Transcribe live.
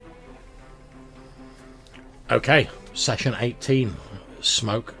Okay, session 18,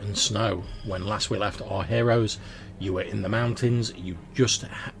 Smoke and Snow. When last we left our heroes, you were in the mountains. You just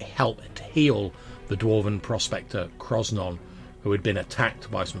helped heal the dwarven prospector Krosnon, who had been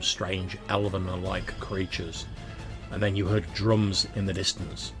attacked by some strange elven-like creatures. And then you heard drums in the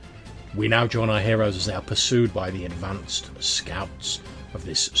distance. We now join our heroes as they are pursued by the advanced scouts of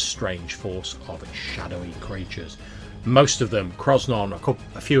this strange force of shadowy creatures. Most of them, Krosnon,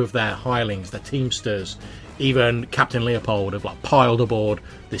 a few of their hirelings, their teamsters, even Captain Leopold have piled aboard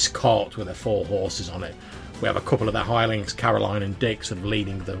this cart with their 4 horses on it. We have a couple of their hirelings, Caroline and Dick, sort of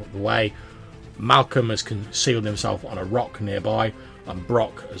leading the way. Malcolm has concealed himself on a rock nearby, and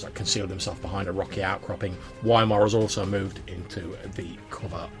Brock has concealed himself behind a rocky outcropping. Weimar has also moved into the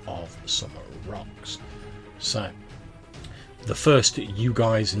cover of some rocks. So, the first you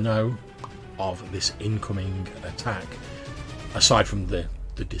guys know of this incoming attack, aside from the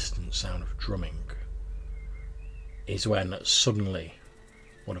distant sound of drumming, is when suddenly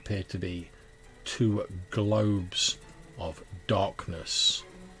what appeared to be 2 globes of darkness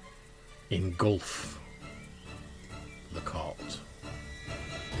engulf the cart.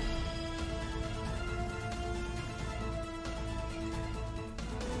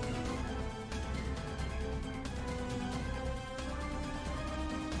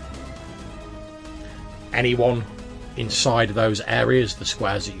 Anyone inside those areas, the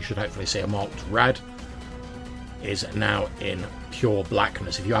squares that you should hopefully see are marked red, is now in pure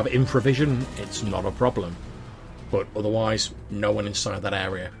blackness. If you have infravision, it's not a problem, but otherwise no one inside that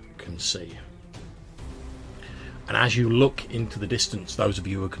area can see. And as you look into the distance, those of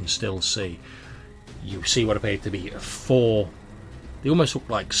you who can still see, you see what appear to be 4, they almost look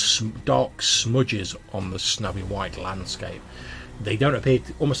like dark smudges on the snowy white landscape. They don't appear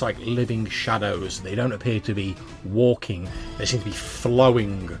to, almost like living shadows. They don't appear to be walking. They seem to be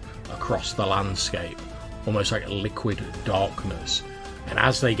flowing across the landscape, almost like liquid darkness. And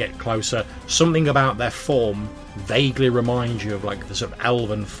as they get closer, something about their form vaguely reminds you of the sort of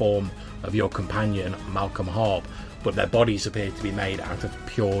elven form of your companion Malcolm Harp, but their bodies appear to be made out of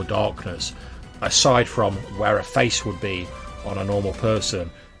pure darkness. Aside from where a face would be on a normal person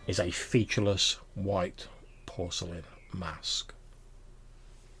is a featureless white porcelain mask.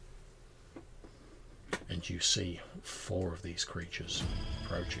 And you see 4 of these creatures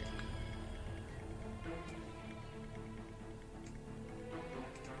approaching.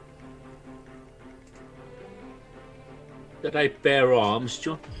 Do they bear arms,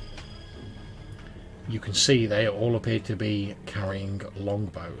 John? You can see they all appear to be carrying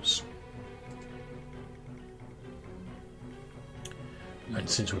longbows. And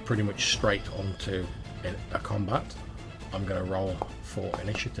since we're pretty much straight onto a combat, I'm going to roll for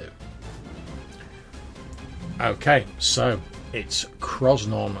initiative. Okay, so it's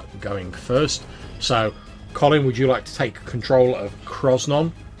Krosnon going first. So, Colin, would you like to take control of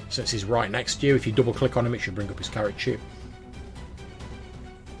Krosnon, since he's right next to you? If you double click on him, it should bring up his character sheet.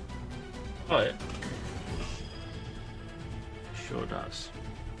 Oh, yeah. Sure does.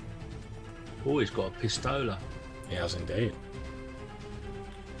 Oh, he's got a pistola. He has indeed.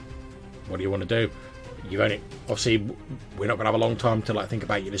 What do you want to do? You've only, obviously, we're not going to have a long time to think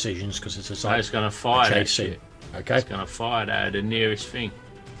about your decisions, because it's a So it's going to fire that shit. Okay. It's going to fire that at the nearest thing.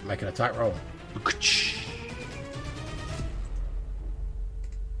 Make an attack roll.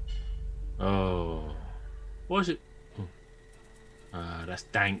 Oh. What is it? That's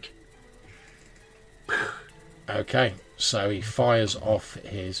dank. Okay, so he fires off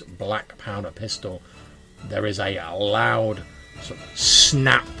his black powder pistol. There is a loud sort of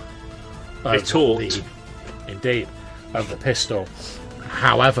snap of the pistol.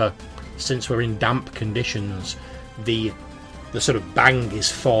 However, since we're in damp conditions, the sort of bang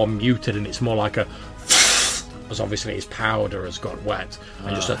is far muted, and it's more like a as obviously his powder has got wet,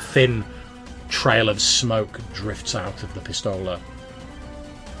 and just a thin trail of smoke drifts out of the pistola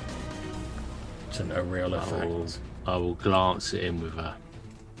to no real effect. I will glance at him with a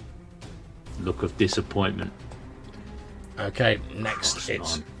look of disappointment. Okay, next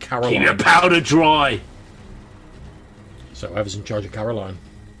it's Caroline. Keep your powder dry. So whoever's in charge of Caroline.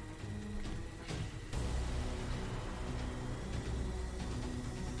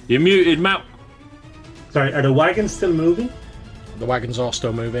 You're muted, Mal. Sorry, are the wagons still moving? The wagons are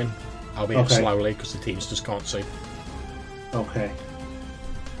still moving, albeit slowly, because the teams just can't see. Okay.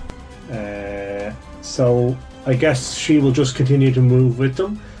 So I guess she will just continue to move with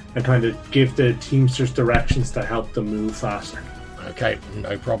them and kind of give the teamsters directions to help them move faster. Okay,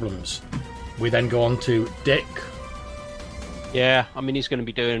 no problems. We then go on to Dick. Yeah, I mean, he's going to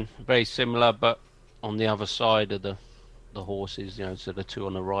be doing very similar, but on the other side of the the horses, so the two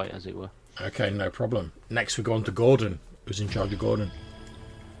on the right, as it were. Okay, no problem. Next we go on to Gordon. Who's in charge of Gordon?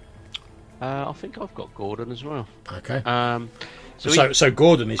 I think I've got Gordon as well. Okay. So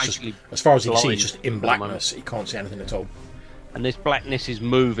Gordon is just, as far as he can see, blind he's just in blackness. He can't see anything at all. And this blackness is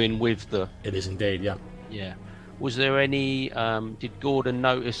moving with the... It is indeed, yeah. Yeah. Was there any... did Gordon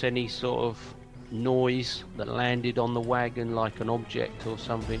notice any sort of noise that landed on the wagon, like an object or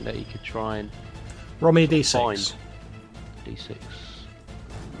something that he could try and Roll me a D6. find? D6.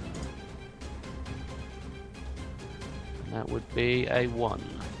 And that would be a 1.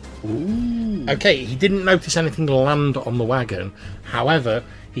 Ooh. Okay, he didn't notice anything land on the wagon. However,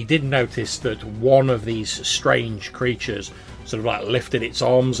 he did notice that one of these strange creatures sort of like lifted its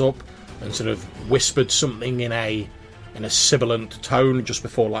arms up and sort of whispered something in a sibilant tone just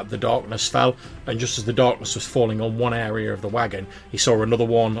before like the darkness fell. And just as the darkness was falling on one area of the wagon, he saw another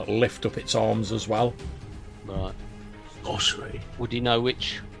one lift up its arms as well. Right. Sorcery. Would you know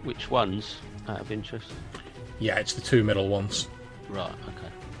which ones, out of interest? Yeah, it's the two middle ones. Right, okay.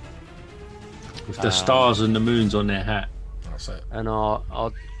 With the stars and the moons on their hat. That's it. And our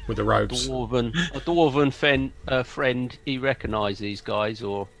With the robes. dwarven friend, he recognised these guys,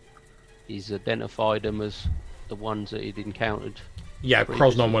 or he's identified them as the ones that he'd encountered. Yeah,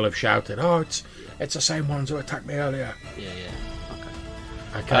 previously. Krosnon will have shouted, "Oh, it's the same ones who attacked me earlier." Yeah.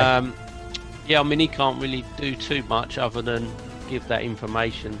 Okay. Okay. Yeah, I mean, he can't really do too much other than give that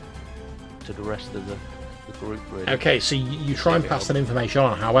information to the rest of the group, really. Okay, so you try and pass that information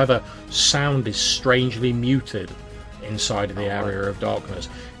on. However, sound is strangely muted inside of the area of darkness.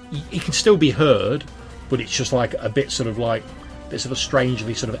 It can still be heard, but it's just like a bit sort of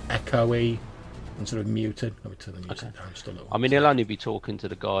strangely sort of echoey and sort of muted. Let me turn the music down just a little. I mean, he'll only be talking to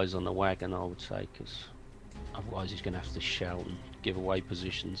the guys on the wagon, I would say, because otherwise he's going to have to shout and give away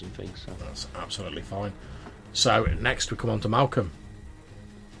positions and things. So That's absolutely fine. So next we come on to Malcolm.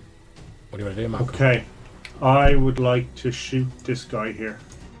 What do you want to do, Malcolm? Okay. I would like to shoot this guy here.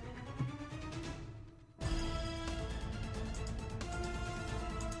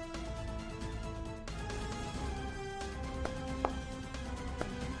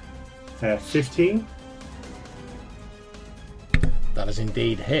 Uh, 15. That is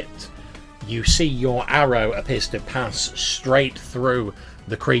indeed hit. You see your arrow appears to pass straight through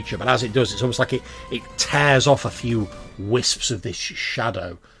the creature, but as it does, it's almost like it tears off a few wisps of this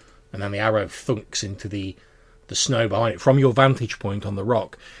shadow, and then the arrow thunks into the snow behind it. From your vantage point on the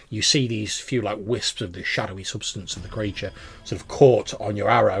rock, you see these few like wisps of the shadowy substance of the creature sort of caught on your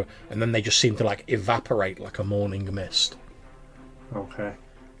arrow, and then they just seem to like evaporate like a morning mist. Okay.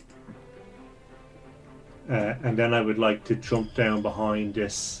 And then I would like to jump down behind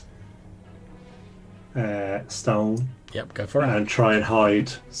this stone. Yep, go for it. And try and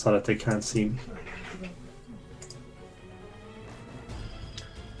hide so that they can't see me.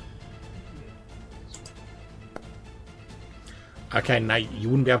 Okay, now you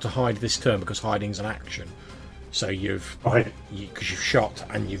wouldn't be able to hide this turn because hiding's an action. So because you've shot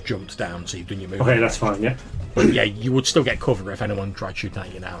and you've jumped down, so you've done your move. Okay, that's fine, yeah. But yeah, you would still get cover if anyone tried shooting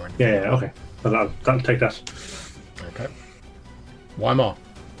at you now. Yeah, okay. Well, that'll take that. Okay. Why more?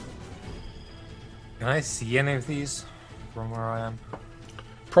 Can I see any of these from where I am?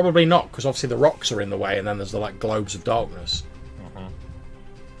 Probably not, because obviously the rocks are in the way, and then there's the like globes of darkness.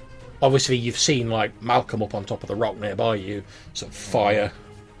 Obviously, you've seen like Malcolm up on top of the rock nearby you, sort of fire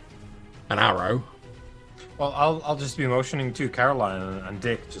an arrow. Well, I'll just be motioning to Caroline and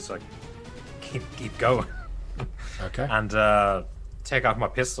Dick, just like keep going. Okay. And take out my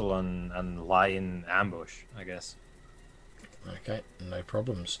pistol and lie in ambush, I guess. Okay, no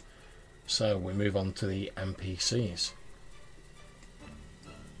problems. So we move on to the NPCs.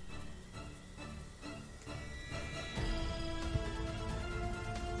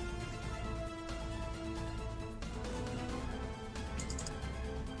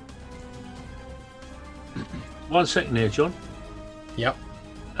 One second here, John. Yep.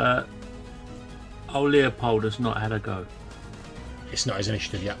 Old Leopold has not had a go. It's not his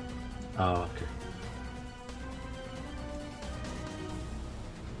initiative yet. Oh, okay.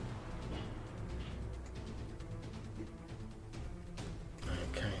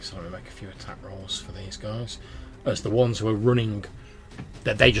 Okay, so let me make a few attack rolls for these guys. As the ones who are running,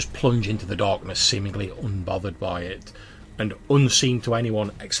 that they just plunge into the darkness, seemingly unbothered by it, and unseen to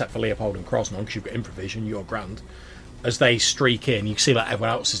anyone except for Leopold and Krosnon, because you've got improvision, you're grand. As they streak in, you see like everyone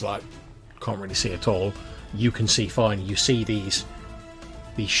else is like, can't really see at all. You can see fine. You see these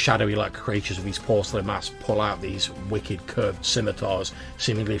shadowy like creatures with these porcelain masks pull out these wicked curved scimitars,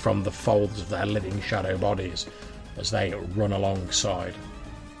 seemingly from the folds of their living shadow bodies, as they run alongside.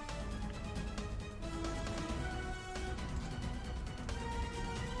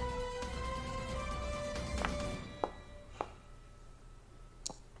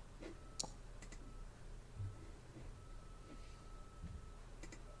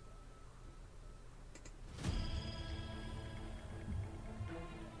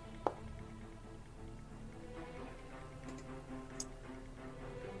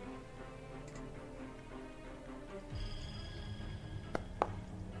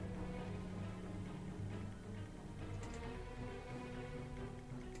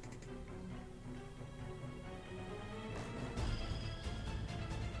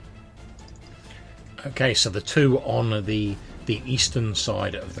 Okay, so the two on the eastern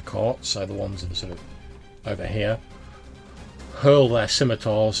side of the cart, so the ones that are sort of over here, hurl their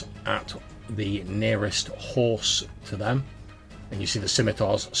scimitars at the nearest horse to them, and you see the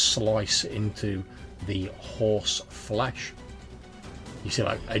scimitars slice into the horse flesh. You see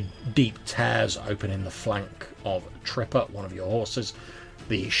like a deep tears open in the flank of Tripper, one of your horses.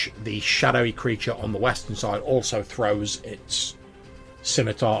 The shadowy creature on the western side also throws its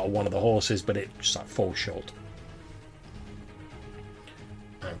scimitar at one of the horses, but it just like falls short.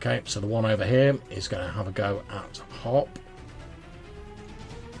 Okay, so the one over here is going to have a go at Harp.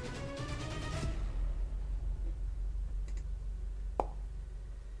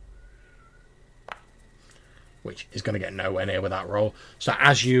 Which is going to get nowhere near with that roll. So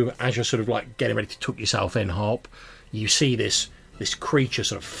as you're sort of like getting ready to tuck yourself in, Harp, you see this creature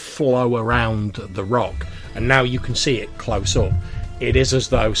sort of flow around the rock, and now you can see it close up. It is as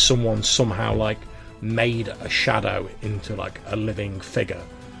though someone somehow like made a shadow into like a living figure,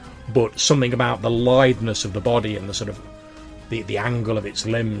 but something about the litheness of the body and the sort of the angle of its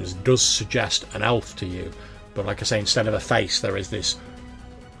limbs does suggest an elf to you. But like I say, instead of a face, there is this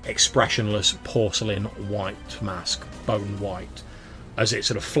expressionless porcelain white mask, bone white, as it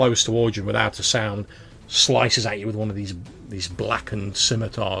sort of flows towards you without a sound, slices at you with one of these blackened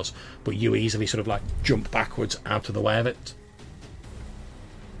scimitars, but you easily sort of like jump backwards out of the way of it.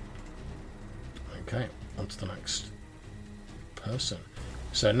 Okay, on to the next person.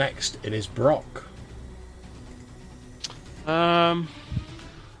 So next it is Brock. So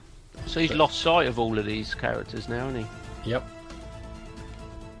he's lost sight of all of these characters now, hasn't he? Yep.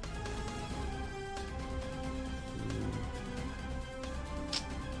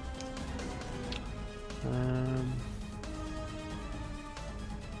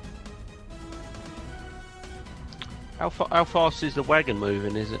 How fast is the wagon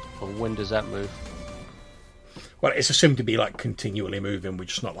moving? Is it, or when does that move? Well, it's assumed to be like continually moving. We're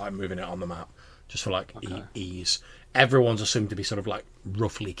just not like moving it on the map, just for like ease. Everyone's assumed to be sort of like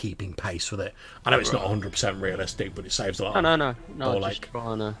roughly keeping pace with it. I know it's not 100% realistic, but it saves a lot. No. Or Just like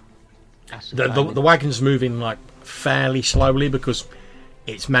trying to the wagon's moving like fairly slowly because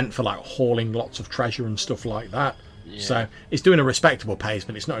it's meant for like hauling lots of treasure and stuff like that. Yeah. So it's doing a respectable pace,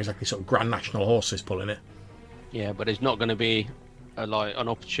 but it's not exactly sort of Grand National horses pulling it. Yeah, but there's not going to be like an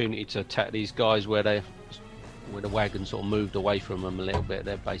opportunity to attack these guys where the wagon sort of moved away from them a little bit.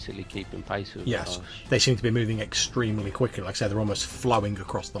 They're basically keeping pace with them. Yes, they seem to be moving extremely quickly. Like I say, they're almost flowing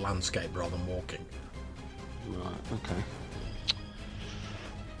across the landscape rather than walking. Right, okay.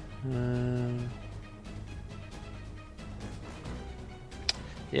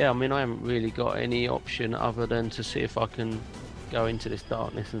 Yeah, I mean, I haven't really got any option other than to see if I can go into this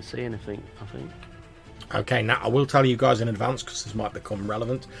darkness and see anything, I think. Okay, now I will tell you guys in advance because this might become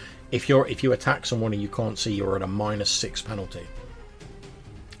relevant. If you attack someone and you can't see, you're at a -6 penalty.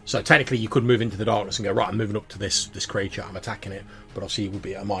 So technically you could move into the darkness and go, right, I'm moving up to this creature, I'm attacking it, but obviously you would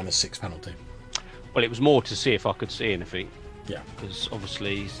be at a -6 penalty. Well, it was more to see if I could see anything. Yeah. Because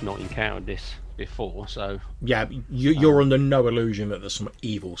obviously he's not encountered this before, so... Yeah, you're under no illusion that there's some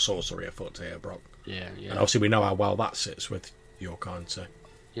evil sorcery afoot here, Brock. Yeah. And obviously we know how well that sits with your kind, so...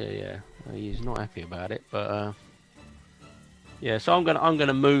 Yeah. He's not happy about it, but yeah. So I'm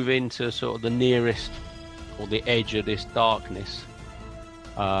gonna move into sort of the nearest or the edge of this darkness,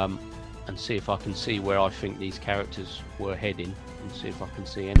 and see if I can see where I think these characters were heading, and see if I can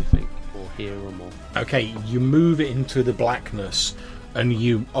see anything or hear them. Or okay, you move into the blackness, and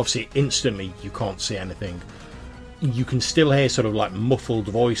you obviously instantly you can't see anything. You can still hear sort of like muffled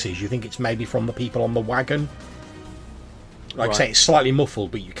voices. You think it's maybe from the people on the wagon. Like I say, it's slightly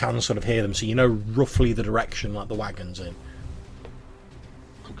muffled, but you can sort of hear them, so you know roughly the direction like the wagon's in.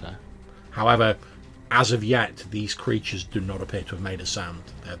 Okay. However, as of yet, these creatures do not appear to have made a sound.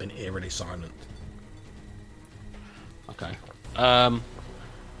 They have been eerily silent. Okay. Well,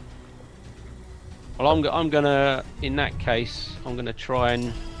 I'm gonna, in that case, I'm gonna try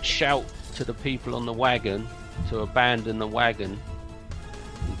and shout to the people on the wagon to abandon the wagon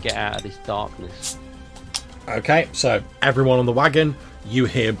and get out of this darkness. Okay, so everyone on the wagon, you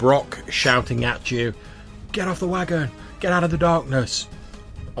hear Brock shouting at you, get off the wagon, get out of the darkness.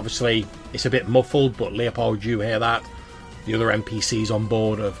 Obviously, it's a bit muffled, but Leopold, you hear that. The other NPCs on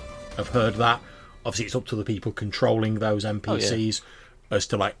board have heard that. Obviously, it's up to the people controlling those NPCs as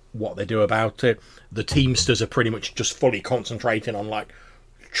to like what they do about it. The Teamsters are pretty much just fully concentrating on like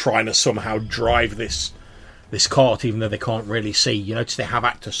trying to somehow drive this cart, even though they can't really see. You notice they have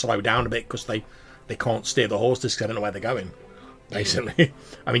had to slow down a bit because they can't steer the horses because they don't know where they're going. basically.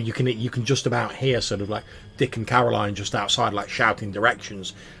 I mean, you can just about hear sort of like Dick and Caroline just outside, like shouting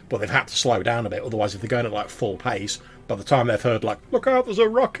directions, but they've had to slow down a bit. Otherwise, if they're going at like full pace, by the time they've heard like, "Look out, there's a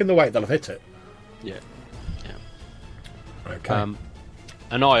rock in the way," they'll have hit it. Yeah. Okay.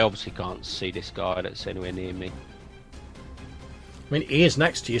 And I obviously can't see this guy that's anywhere near me. I mean, he is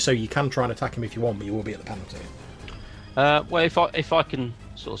next to you, so you can try and attack him if you want, but you will be at the penalty. Well, if I can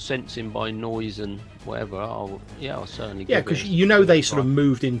sort of sense him by noise and whatever, I'll certainly. Yeah, because you know they sort of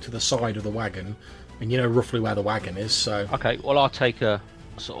moved into the side of the wagon, and you know roughly where the wagon is. So okay, well I'll take a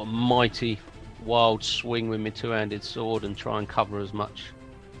sort of mighty, wild swing with my two-handed sword and try and cover as much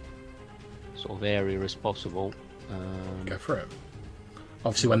sort of area as possible. Go for it.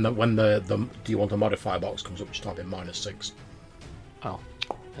 Obviously, when the do you want a modifier box comes up, just type in -6. Oh,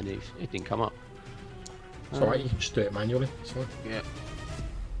 and it didn't come up. It's alright, you can just do it manually. It's fine. Yeah.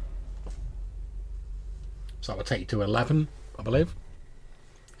 So that will take you to 11, I believe.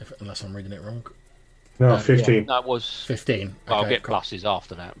 Unless I'm reading it wrong. No, 15. Yeah, that was 15. Well, Okay, I'll get cool. pluses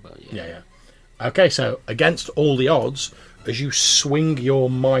after that, but yeah. Yeah. Okay, so against all the odds, as you swing your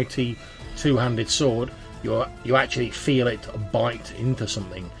mighty two-handed sword, you actually feel it bite into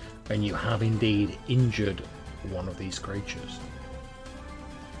something, and you have indeed injured one of these creatures.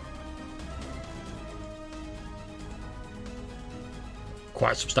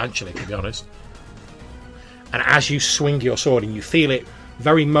 Quite substantially, to be honest. And as you swing your sword and you feel it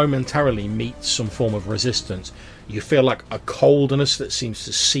very momentarily meet some form of resistance, you feel like a coldness that seems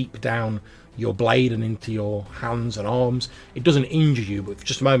to seep down your blade and into your hands and arms. It doesn't injure you, but for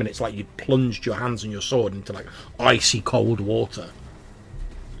just a moment it's like you plunged your hands and your sword into like icy cold water.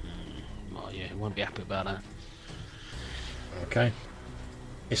 Oh yeah, he won't be happy about that. Okay.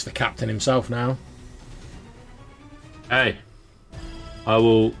 It's the captain himself now. Hey, I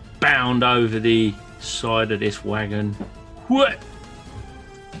will bound over the side of this wagon. What?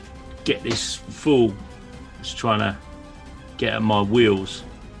 Get this fool that's trying to get at my wheels,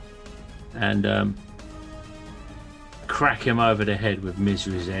 and crack him over the head with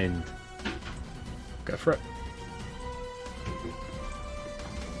Misery's End. Go for it.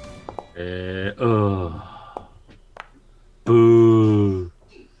 Boo.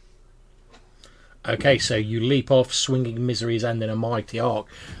 Okay, so you leap off, swinging Misery's End in a mighty arc,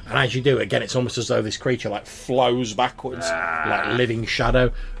 and as you do, again, it's almost as though this creature like flows backwards, like living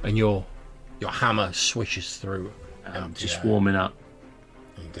shadow, and your hammer swishes through. I'm just warming up.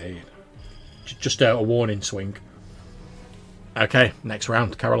 Indeed. Just a warning swing. Okay, next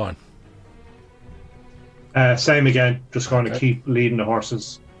round, Caroline. Same again. Just going to Okay. keep leading the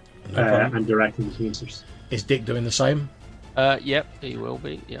horses No problem. and directing the teamsters. Is Dick doing the same? Yep, he will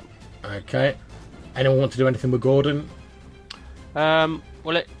be. Yep. Okay. Anyone want to do anything with Gordon? Well,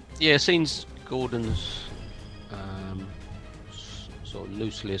 since Gordon's sort of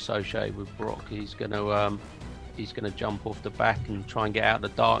loosely associated with Brock, he's gonna jump off the back and try and get out of the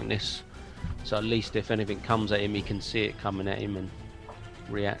darkness. So at least if anything comes at him, he can see it coming at him and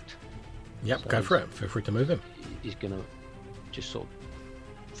react. Yep, So go for it. Feel free to move him. He's gonna just sort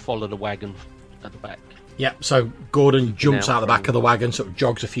of follow the wagon at the back. Yep, so Gordon jumps out the back of the wagon, sort of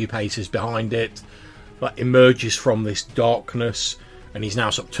jogs a few paces behind it, like emerges from this darkness, and he's now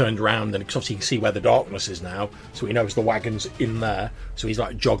sort of turned around, and because obviously you can see where the darkness is now, so he knows the wagon's in there, so he's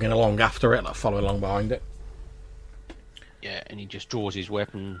like jogging along after it, like following along behind it. Yeah, and he just draws his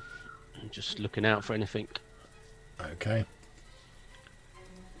weapon, and just looking out for anything. Okay.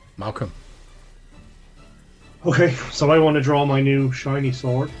 Malcolm. Okay, so I want to draw my new shiny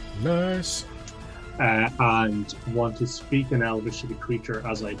sword Nice. and want to speak in Elvish to the creature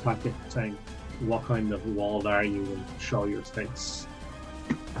as I attack it, saying, "What kind of wall are you?" and show your face.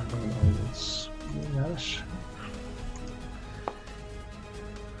 And then I will swing at it.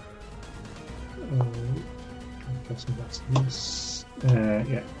 I'm guessing that's a miss.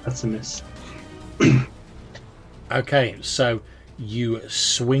 Yeah, that's a miss. Okay, so you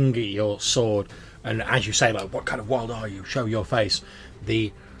swing your sword, and as you say, like, "What kind of wild are you? Show your face."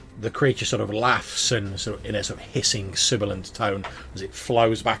 The creature sort of laughs and sort of in a sort of hissing, sibilant tone as it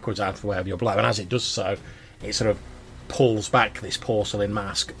flows backwards out of the way of your blow. And as it does so, it sort of pulls back this porcelain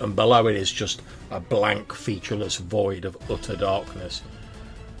mask, and below it is just a blank, featureless void of utter darkness.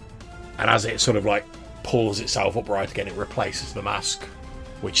 And as it sort of like pulls itself upright again, it replaces the mask,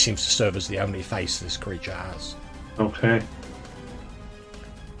 which seems to serve as the only face this creature has. Okay.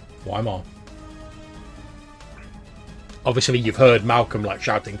 Why more? Obviously, you've heard Malcolm like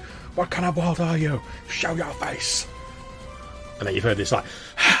shouting, "What kind of wild are you? Show your face!" And then you've heard this like,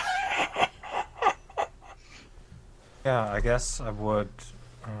 Yeah, I guess I would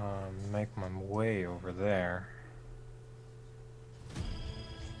make my way over there.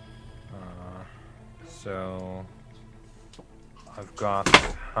 So I've got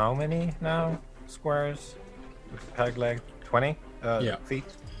how many now? Squares with peg leg? 20 Yeah. feet.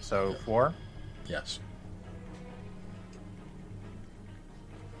 So 4. Yes.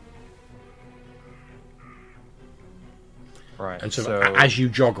 Right. And so as you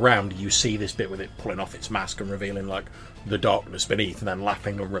jog round, you see this bit with it pulling off its mask and revealing like the darkness beneath, and then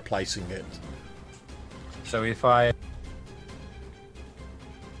laughing and replacing it. So if I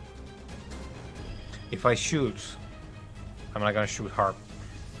shoot, am I going to shoot harp?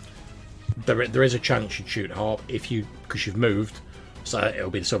 There is a chance you'd shoot harp if you, because you've moved, so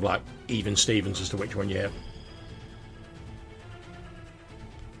it'll be sort of like even Stevens as to which one you hit.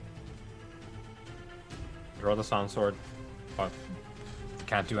 Draw the sound sword. But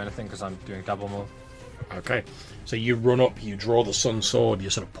can't do anything because I'm doing double move. Okay, so you run up, you draw the sun sword, you're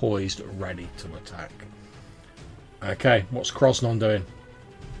sort of poised, ready to attack. Okay, what's Krosnon doing?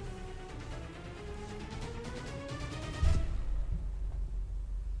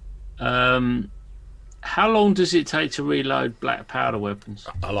 How long does it take to reload black powder weapons?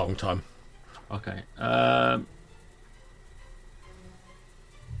 A long time. Okay.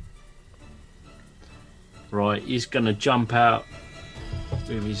 Right, he's gonna jump out with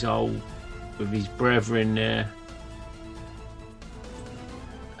his brethren there,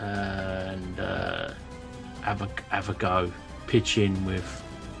 and have a go, pitch in with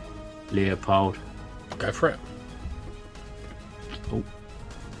Leopold. Go for it. Oh.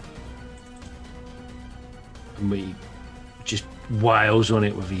 And he just wails on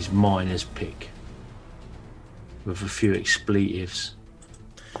it with his miner's pick, with a few expletives.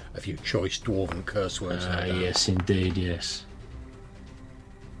 A few choice dwarven curse words. Yes, indeed, yes.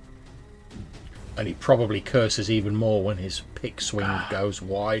 And he probably curses even more when his pick swing goes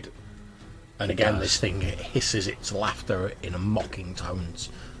wide. And again, this thing hisses its laughter in mocking tones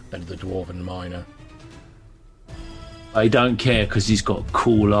at the dwarven miner. I don't care because he's got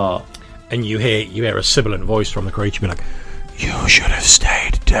cool art. And you hear a sibilant voice from the creature be like, "You should have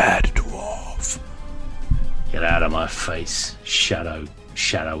stayed dead, dwarf." Get out of my face, shadow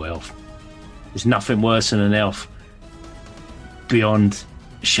elf. There's nothing worse than an elf beyond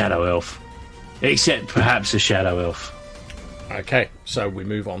shadow elf, except perhaps a shadow elf. Okay, so we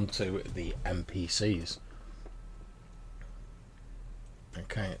move on to the NPCs.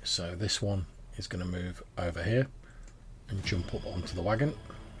 Okay, so this one is going to move over here and jump up onto the wagon.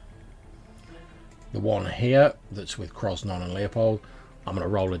 The one here that's with Krosnon and Leopold, I'm going to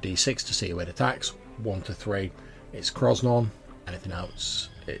roll a d6 to see who it attacks. 1 to 3, it's Krosnon. Anything else,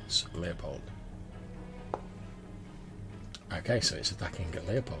 it's Leopold. Okay, so it's attacking at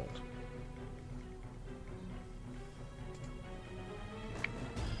Leopold.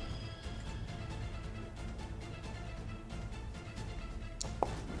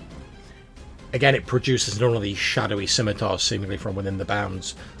 Again, it produces none of these shadowy scimitars seemingly from within the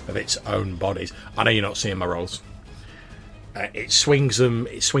bounds of its own bodies. I know you're not seeing my rolls. It swings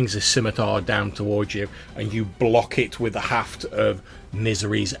the scimitar down towards you, and you block it with the haft of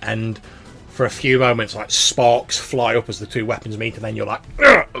Nizari's end. For a few moments, like sparks fly up as the two weapons meet, and then you're like,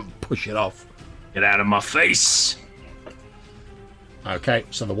 push it off. Get out of my face! Okay,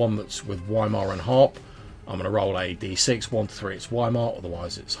 so the one that's with Weimar and Harp, I'm going to roll a d6. 1 to 3, it's Weimar,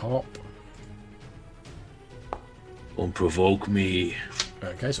 otherwise it's Harp. Don't provoke me.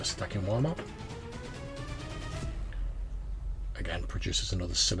 Okay, so it's attacking Weimar. Again, produces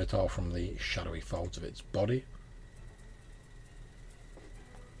another scimitar from the shadowy folds of its body.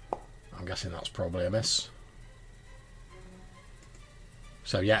 I'm guessing that's probably a miss.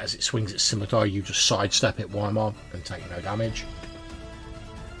 So yeah, as it swings its scimitar, you just sidestep it, Weimar, and take no damage.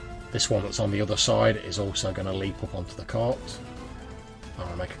 This one that's on the other side is also going to leap up onto the cart. I'm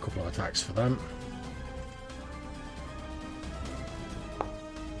going to make a couple of attacks for them.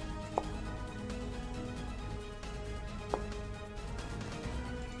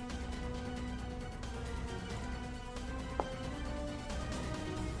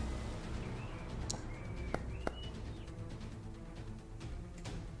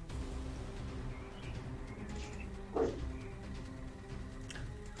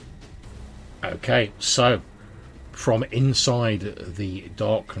 Okay, so from inside the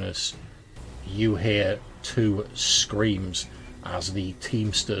darkness, you hear two screams as the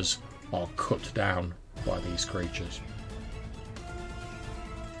teamsters are cut down by these creatures.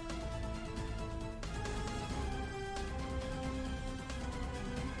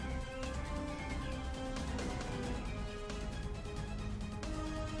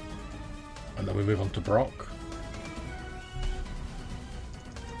 And then we move on to Brock.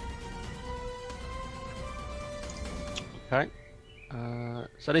 Okay.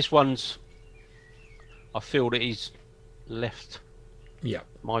 So this one's I feel that he's left Yeah.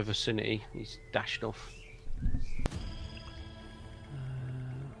 my vicinity. He's dashed off.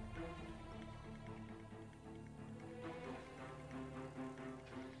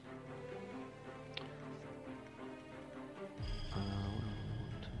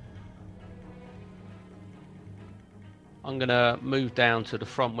 I'm gonna move down to the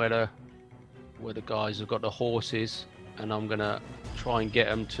front where the guys have got the horses, and I'm gonna try and get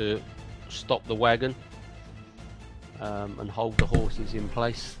them to stop the wagon and hold the horses in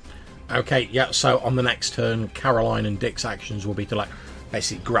place. Okay, yeah, so on the next turn, Caroline and Dick's actions will be to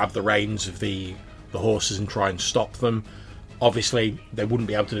basically grab the reins of the horses and try and stop them. Obviously, they wouldn't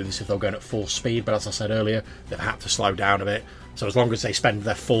be able to do this if they were going at full speed, but as I said earlier, they've had to slow down a bit. So as long as they spend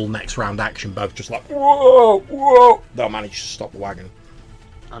their full next round action both just whoa, they'll manage to stop the wagon.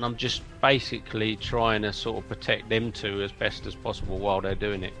 And I'm just basically trying to sort of protect them two as best as possible while they're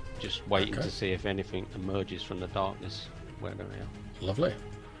doing it. Just waiting to see if anything emerges from the darkness where they are. Lovely.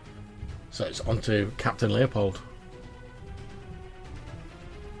 So it's on to Captain Leopold.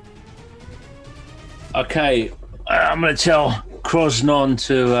 Okay, I'm going to tell Krosnon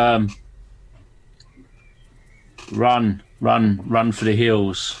to run for the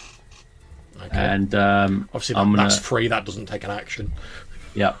hills. Okay. And obviously that's free. That doesn't take an action.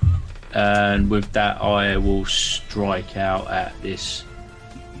 Yep. And with that, I will strike out at this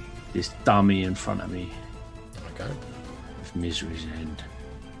dummy in front of me. Okay. With Misery's End.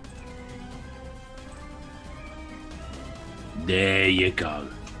 There you go.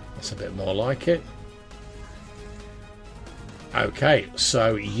 That's a bit more like it. Okay,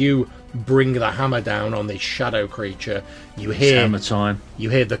 so you bring the hammer down on this shadow creature. You hear hammer time. You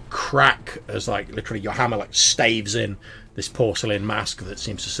hear the crack as literally your hammer staves in this porcelain mask that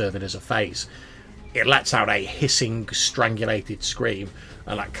seems to serve it as a face. It lets out a hissing, strangulated scream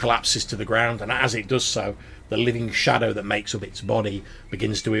and collapses to the ground. And as it does so, the living shadow that makes up its body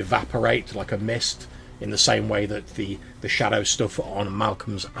begins to evaporate like a mist, in the same way that the shadow stuff on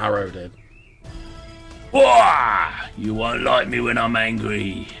Malcolm's arrow did. Wah! You won't like me when I'm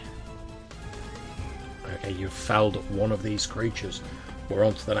angry. Okay, you've felled one of these creatures. We're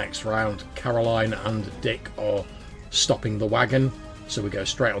on to the next round. Caroline and Dick are stopping the wagon, so we go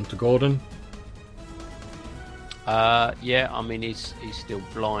straight on to Gordon. Yeah, I mean he's still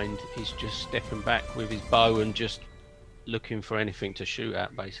blind. He's just stepping back with his bow and just looking for anything to shoot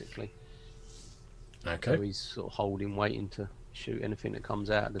at, basically. Okay. So he's sort of holding, waiting to shoot anything that comes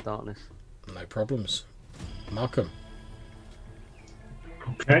out of the darkness. No problems. Malcolm.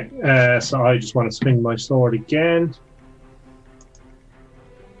 Okay, so I just want to swing my sword again.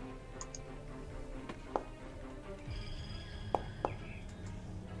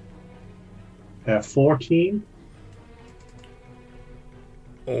 Uh, 14.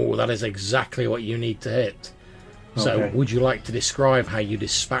 Oh, that is exactly what you need to hit. So, Okay. would you like to describe how you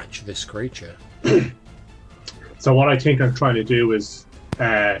dispatch this creature? So what I think I'm trying to do is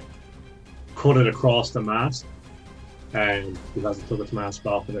cut it across the mast, and because it took its mask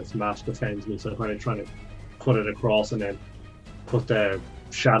off and its mask defends me, so I'm kind of trying to cut it across and then put the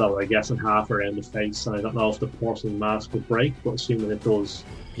shadow, I guess, in half around the face. And I don't know if the porcelain mask will break, but assuming it does.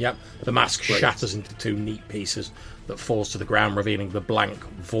 Yep, the mask Great. shatters into two neat pieces that falls to the ground, revealing the blank,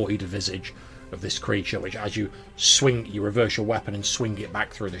 void visage of this creature, which as you reverse your weapon and swing it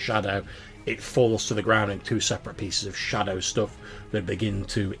back through the shadow, it falls to the ground in two separate pieces of shadow stuff that begin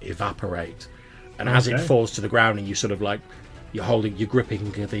to evaporate. And as it falls to the ground, and you sort of you're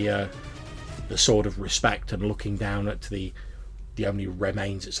gripping the sword of respect and looking down at the only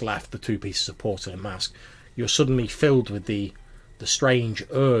remains that's left, the two pieces of porcelain mask, you're suddenly filled with the strange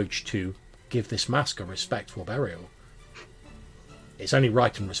urge to give this mask a respectful burial. It's only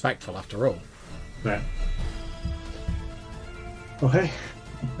right and respectful after all. Yeah. Okay.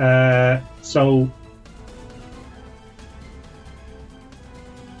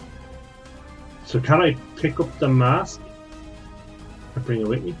 So can I pick up the mask and bring it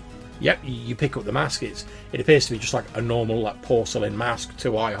with me? Yep, you pick up the mask. It appears to be just like a normal porcelain mask,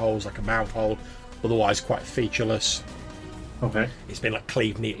 two eye holes, like a mouth hole, otherwise quite featureless. Okay. It's been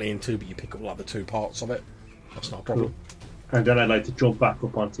cleaved neatly in two, but you pick up the two parts of it. That's not a problem. Cool. And then I'd like to jump back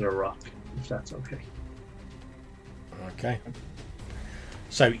up onto the rock, if that's okay. Okay.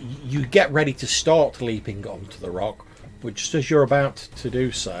 So you get ready to start leaping onto the rock, but just as you're about to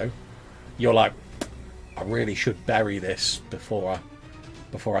do so, you're like, I really should bury this before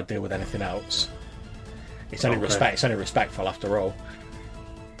I deal with anything else. It's only It's only respectful after all.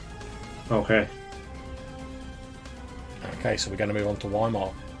 Okay. Okay, so we're going to move on to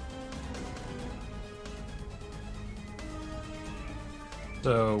Weimar.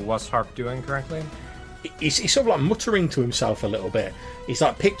 So what's Harp doing currently? he's sort of like muttering to himself a little bit. He's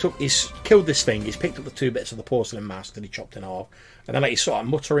like he's killed this thing. He's picked up the 2 bits of the porcelain mask that he chopped in half, and then like he's sort of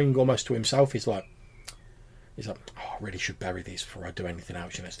muttering almost to himself. He's like, oh, I really should bury these before I do anything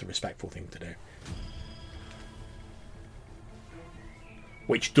else. You know, it's the respectful thing to do.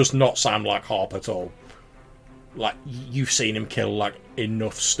 Which does not sound like Harp at all. Like, you've seen him kill like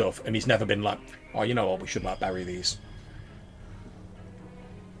enough stuff, and he's never been like, oh, you know what, we should like bury these.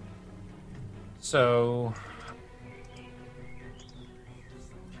 So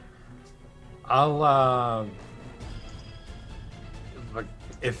I'll like,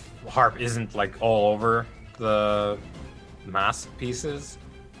 if Harp isn't like all over the mask pieces,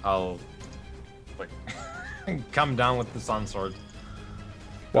 I'll like come down with the sun sword.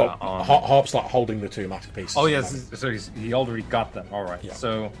 Well, Harp's like holding the 2 mask pieces. Oh yes, so he already got them. All right, yeah.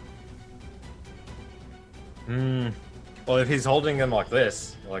 So well, if he's holding them like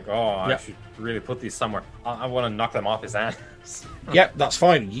this, like, I should really put these somewhere. I want to knock them off his hands. Yep, that's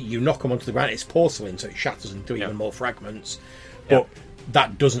fine. You knock them onto the ground. It's porcelain, so it shatters into even more fragments. But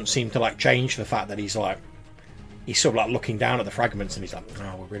that doesn't seem to like change the fact that he's sort of like looking down at the fragments, and he's like,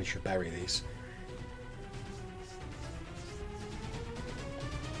 oh, we really should bury these.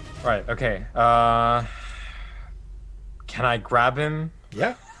 Right. Okay. Can I grab him?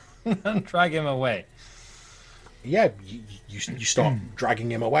 Yeah. And drag him away. Yeah, you start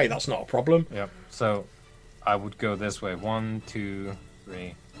dragging him away. That's not a problem. Yep. So I would go this way. 1, 2,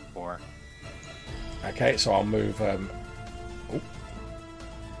 3, 4. Okay, so I'll move.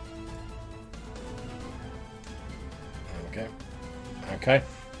 Okay.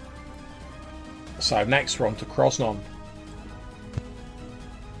 So next we're on to Krosnon.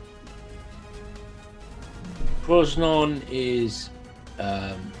 Krosnon is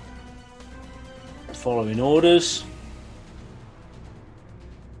following orders.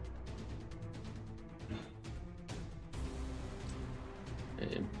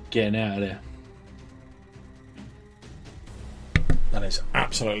 Getting out of there. That is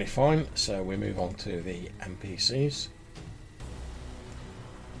absolutely fine. So we move on to the NPCs.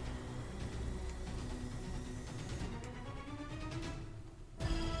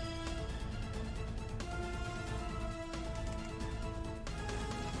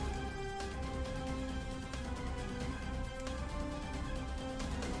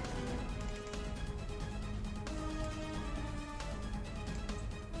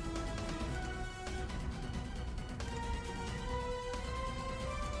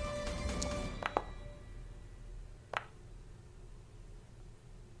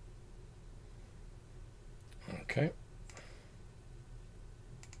 Okay.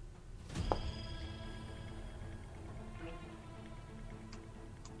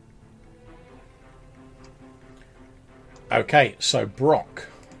 Okay, so Brock,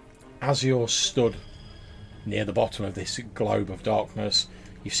 as you're stood near the bottom of this globe of darkness,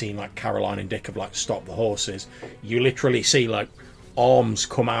 you've seen like Caroline and Dick have like stopped the horses. You literally see like arms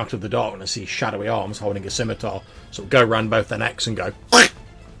come out of the darkness, these shadowy arms holding a scimitar, sort of go around both their necks and go.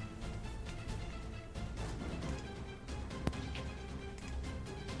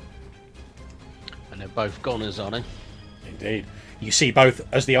 And they're both goners, aren't they? Indeed. You see both,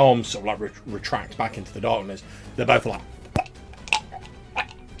 as the arms sort of like retract back into the darkness, they're both like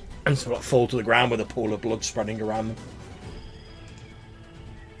and sort of like fall to the ground with a pool of blood spreading around them.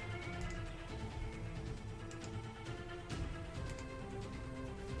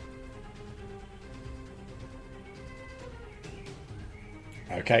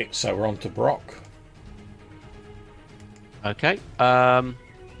 Okay, so we're on to Brock. Okay.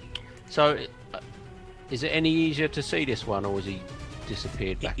 So, is it any easier to see this one, or has he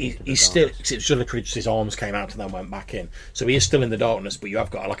disappeared back into the He's darkness? still, it's literally just his arms came out and then went back in. So he is still in the darkness, but you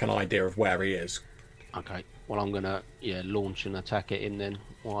have got like an idea of where he is. Okay. Well, I'm gonna launch and attack it in then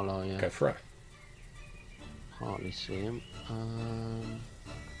while I Go for it. hardly see him. There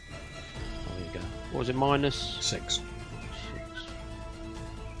you go. What was it? -6. 6.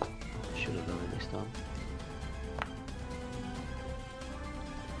 Should have done it this time.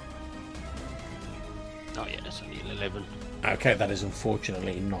 Oh yeah, that's only 11. Okay, that is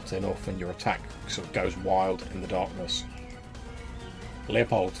unfortunately not enough, and your attack sort of goes wild in the darkness.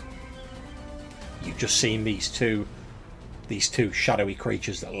 Leopold, you've just seen these two shadowy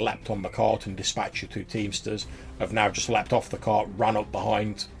creatures that leapt on the cart and dispatched your 2 teamsters have now just leapt off the cart, ran up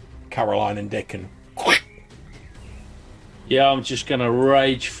behind Caroline and Dick, and Yeah, I'm just going to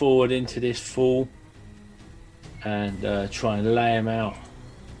rage forward into this fool and try and lay him out.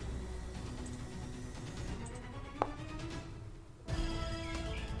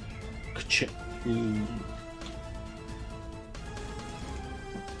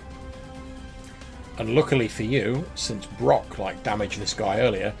 And luckily for you, since Brock damaged this guy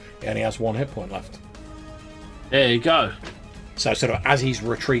earlier, he only has 1 hit point left. There you go. So sort of as he's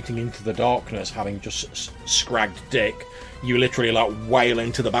retreating into the darkness, having just scragged Dick, you literally wail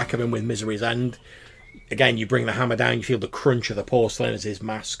into the back of him with Misery's End. Again, you bring the hammer down, you feel the crunch of the porcelain as his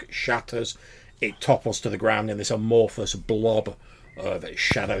mask shatters. It topples to the ground in this amorphous blob of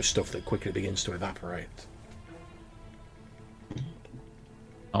shadow stuff that quickly begins to evaporate.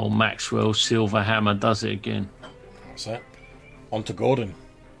 Old Maxwell Silver Hammer does it again. That's it. On to Gordon.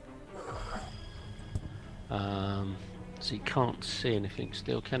 So he can't see anything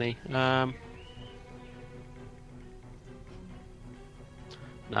still, can he? No,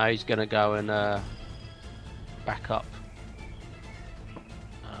 he's going to go and back up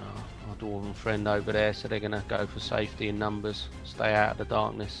our dwarven friend over there, so they're going to go for safety in numbers, stay out of the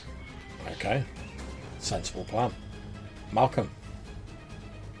darkness. Okay. Sensible plan. Malcolm.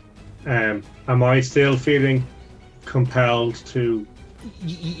 Am I still feeling compelled to?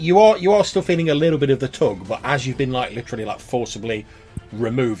 You are still feeling a little bit of the tug, but as you've been literally forcibly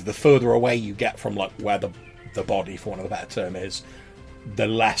removed, the further away you get from where the body, for want of a better term, is, the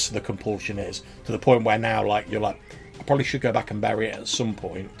less the compulsion is, to the point where now you're I probably should go back and bury it at some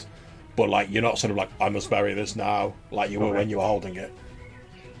point, but you're not sort of I must bury this now you were when you were holding it.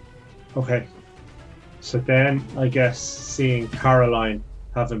 Okay. So then I guess seeing Caroline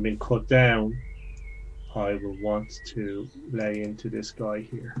having been cut down, I will want to lay into this guy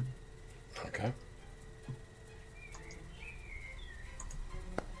here. Okay.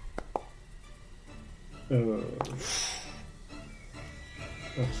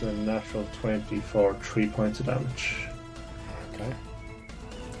 That's a natural 20 for 3 points of damage. Okay.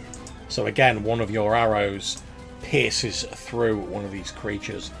 So again, one of your arrows pierces through one of these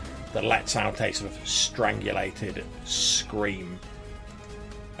creatures that lets out a sort of strangulated scream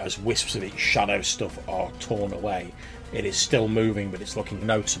as wisps of its shadow stuff are torn away. It is still moving, but it's looking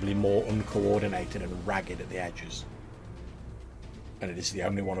noticeably more uncoordinated and ragged at the edges. And it is the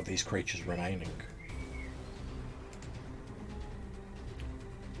only one of these creatures remaining.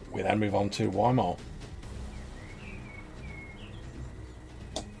 We then move on to Weimar.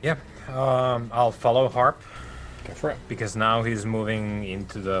 Yeah, I'll follow Harp. Go for it. Because now he's moving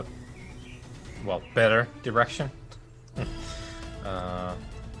into the, better direction.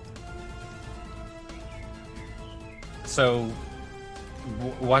 So,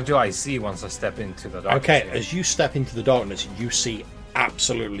 what do I see once I step into the darkness? Okay, here? as you step into the darkness, you see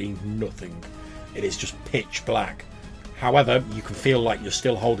absolutely nothing. It is just pitch black. However, you can feel like you're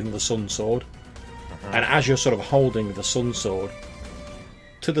still holding the sun sword. And as you're sort of holding the sun sword,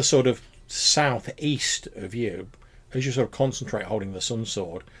 to the sort of southeast of you, as you sort of concentrate holding the sun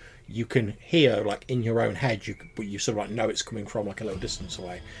sword, you can hear, in your own head, but you sort of know it's coming from a little distance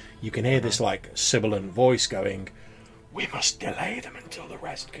away. You can hear this sibilant voice going, "We must delay them until the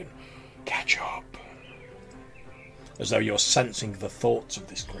rest can catch up." As though you're sensing the thoughts of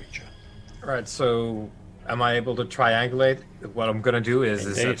this creature. Right, so am I able to triangulate? What I'm going to do is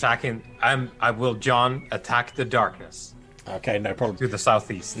attacking. I will, John, attack the darkness. Okay, no problem. To the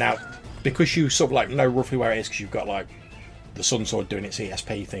southeast. Now, because you sort of know roughly where it is, because you've got the sun sword doing its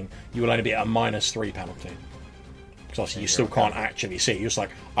ESP thing, you will only be at a -3 penalty. Because obviously you still can't actually see. You're just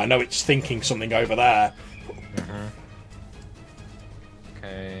I know it's thinking something over there.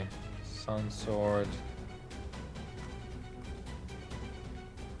 Okay, sun sword.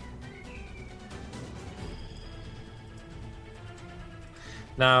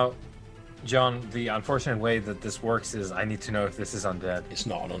 Now, John, the unfortunate way that this works is I need to know if this is undead. It's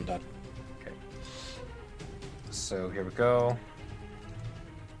not an undead. Okay. So here we go.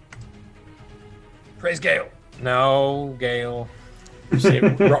 Praise Gale. No, Gale. See,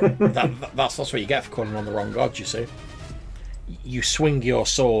 that's what you get for calling on the wrong god, you see. You swing your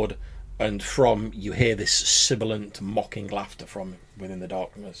sword, and you hear this sibilant, mocking laughter from within the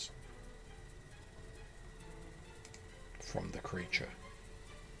darkness. From the creature.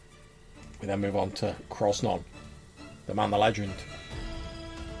 We then move on to Krosnon, the man, the legend.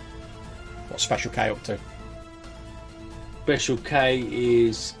 What's Special K up to? Special K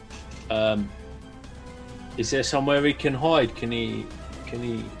is there somewhere he can hide? Can he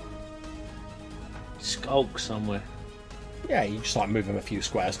skulk somewhere? Yeah, you just move him a few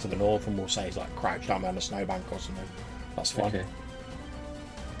squares to the north, and we'll say he's crouched down behind a snowbank or something. That's fine. Okay.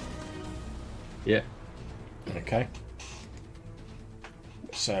 Yeah. Okay.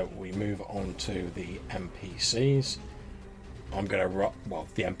 So we move on to the NPCs. I'm going to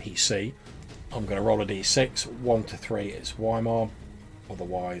the NPC. I'm going to roll a d6. 1 to 3 is Weimar.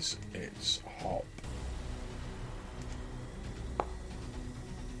 Otherwise, it's Hop.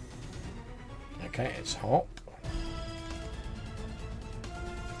 Okay, it's hop.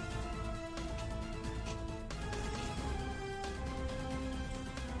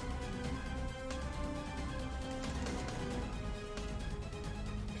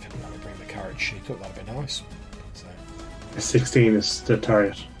 Let me bring the carrot sheet up, that'd be nice. So, A 16 is the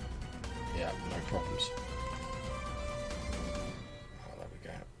target. yeah, no problems. Oh, there we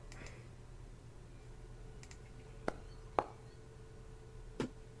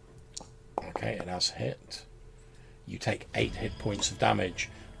go. Okay, it has hit. You take 8 hit points of damage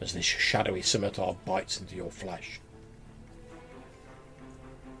as this shadowy scimitar bites into your flesh.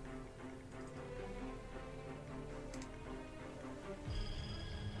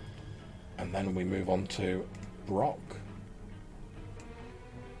 And then we move on to Brock.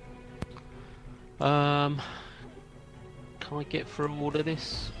 Can I get through all of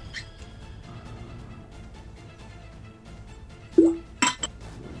this?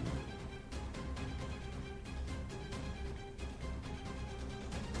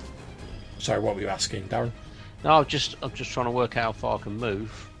 Sorry, what were you asking, Darren? No, I'm just trying to work out how far I can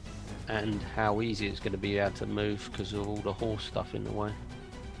move, and how easy it's going to be able to move because of all the horse stuff in the way.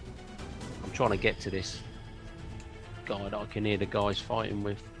 I'm trying to get to this guy that I can hear the guys fighting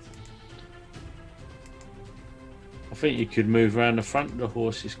with. I think you could move around the front of the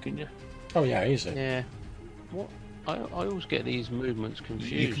horses, couldn't you? Oh yeah, easy. Yeah. What? I always get these movements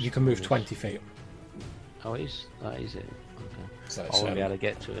confused. You can move 20 feet. Oh, that is it. Okay. So I it's, won't be able to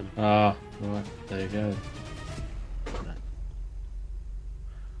get to him. Ah, right, there you go.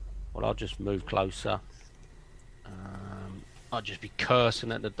 Well, I'll just move closer. I'll just be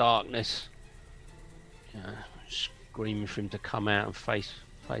cursing at the darkness. Screaming for him to come out and face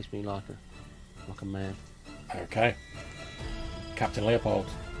me like a man. Okay. Captain Leopold.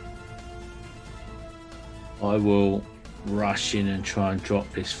 I will rush in and try and drop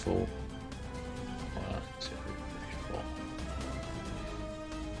this fool. 1, 2, 3, 4.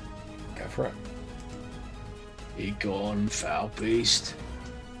 Go for it. Be gone, foul beast.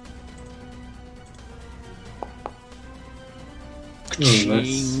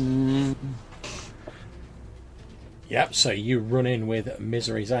 Yep, so you run in with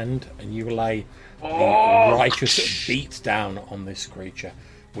Misery's End and you lay the righteous beat down on this creature,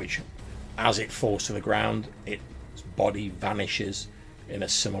 which, as it falls to the ground, its body vanishes in a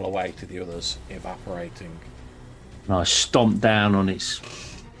similar way to the others, evaporating. And I stomp down on its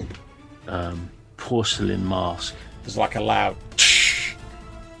porcelain mask. There's like a loud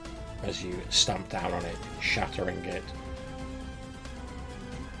as you stamp down on it, shattering it.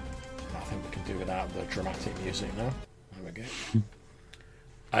 And I think we can do without the dramatic music now. There we go.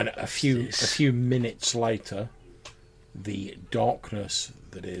 And a few minutes later, the darkness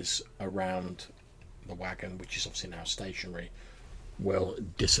that is around the wagon, which is obviously now stationary, will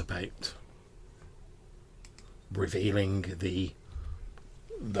dissipate, revealing the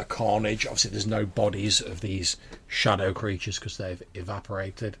carnage. Obviously there's no bodies of these shadow creatures because they've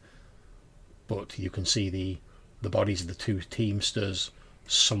evaporated, but you can see the bodies of the 2 teamsters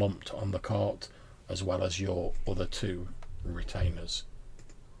slumped on the cart, as well as your other 2 retainers.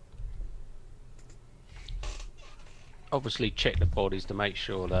 Obviously check the bodies to make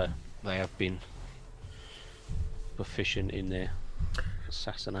sure that they have been proficient in their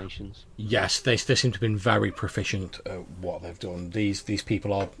assassinations. Yes, they seem to have been very proficient at what they've done. These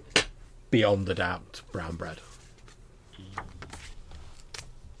people are beyond a doubt brown bread.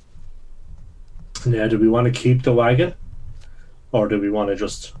 Yeah, do we want to keep the wagon? Or do we want to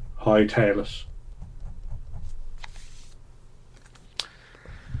just hightail it?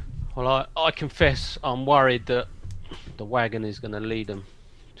 Well, I confess I'm worried that the wagon is going to lead them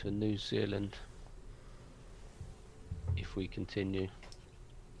to New Zealand if we continue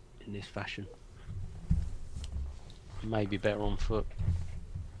in this fashion. Maybe better on foot.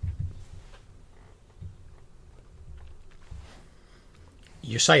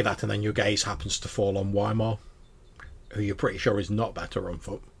 You say that and then your gaze happens to fall on Weimar, who you're pretty sure is not better on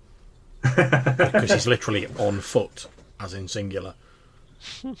foot. Because he's literally on foot, as in singular.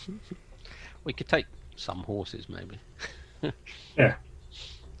 We could take some horses, maybe. Yeah.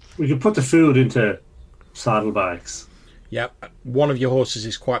 We could put the food into saddlebags. Yep, one of your horses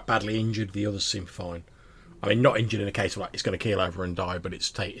is quite badly injured, the others seem fine. I mean, not injured in a case of like it's going to keel over and die, but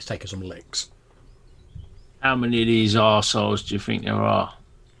it's taken some licks. How many of these arseholes do you think there are?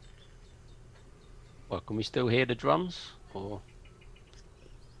 Well, can we still hear the drums? Or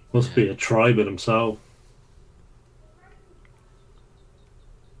Must be a tribe in himself.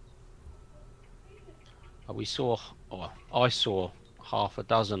 we saw, I saw half a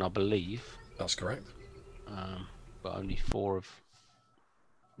dozen, I believe. That's correct. But only 4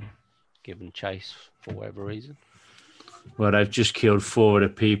 given chase for whatever reason. Well, they've just killed 4 of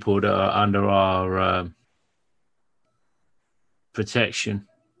the people that are under our protection.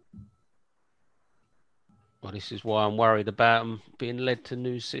 Well, this is why I'm worried about them being led to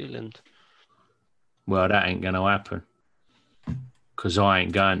New Zealand. Well, that ain't going to happen. Because I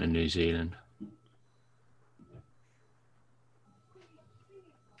ain't going to New Zealand.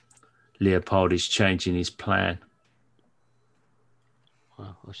 Leopold is changing his plan.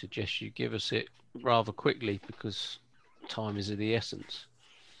 Well, I suggest you give us it rather quickly because time is of the essence.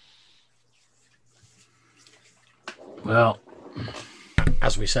 Well,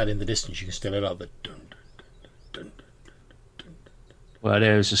 as we said in the distance, you can still hear the dun, dun, dun, dun, dun. Well,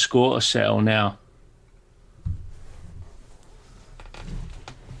 there's a score to settle now.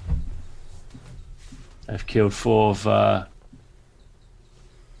 They've killed 4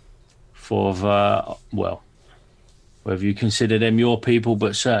 of well, whether you consider them your people,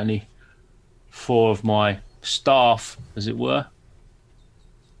 but certainly 4 of my staff, as it were.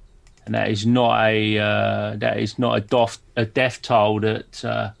 And that is not a death toll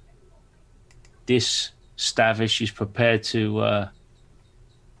that this Stavish is prepared to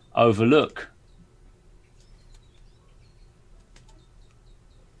overlook.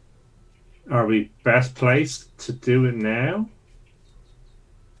 Are we best placed to do it now?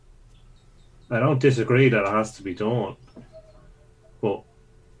 I don't disagree that it has to be done. But,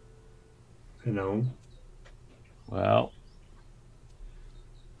 you know. Well,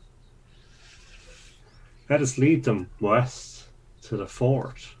 let us lead them west to the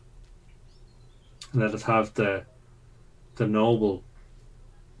fort. Let us have the noble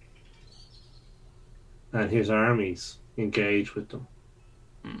and his armies engage with them.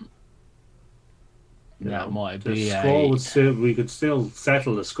 That might be we could still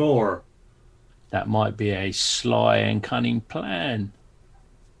settle the score. That might be a sly and cunning plan,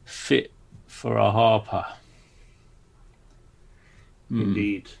 fit for a harper.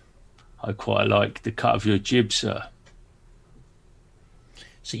 Indeed. I quite like the cut of your jib, sir.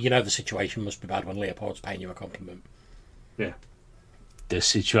 So you know the situation must be bad when Leopold's paying you a compliment. Yeah. The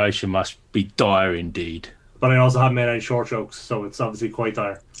situation must be dire indeed. But I also haven't made any short jokes, so it's obviously quite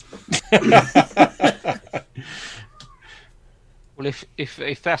dire. Well,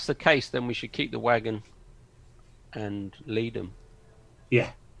 if that's the case, then we should keep the wagon and lead them. Yeah.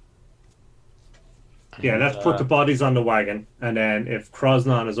 Yeah, let's put the bodies on the wagon, and then if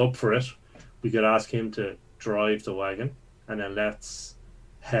Krosnon is up for it, we could ask him to drive the wagon, and then let's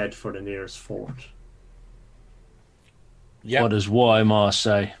head for the nearest fort. What does Weimar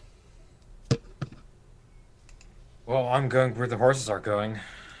say? Well, I'm going where the horses are going.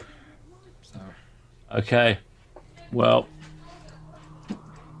 So. Okay. Well,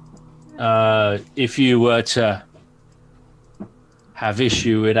 if you were to have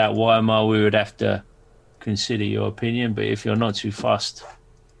issue with that Weimar, we would have to consider your opinion. But if you're not too fussed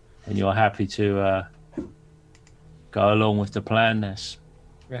and you're happy to go along with the plan, that's...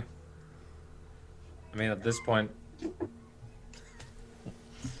 Yeah. I mean, at this point...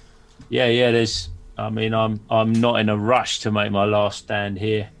 Yeah, there's... I mean, I'm not in a rush to make my last stand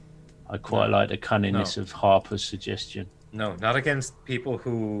here. I quite like the cunningness of Harper's suggestion. No, not against people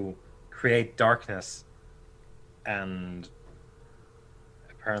who create darkness and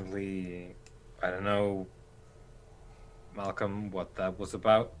apparently, I don't know, Malcolm, what that was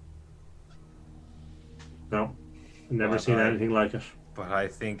about. No, I've never seen anything like it. But I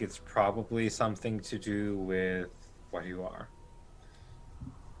think it's probably something to do with what you are.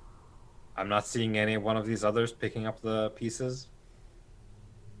 I'm not seeing any one of these others picking up the pieces.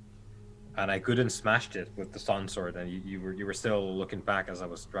 And I couldn't smashed it with the sun sword, and you were still looking back as I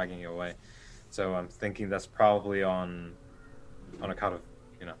was dragging you away. So I'm thinking that's probably on account of,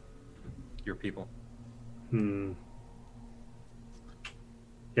 your people.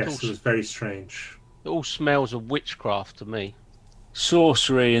 Yes, it was very strange. It all smells of witchcraft to me.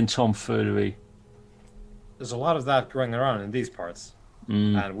 Sorcery and tomfoolery. There's a lot of that going around in these parts.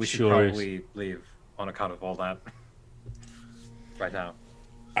 And we should probably leave on account of all that right now.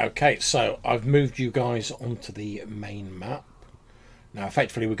 Okay, so I've moved you guys onto the main map. Now,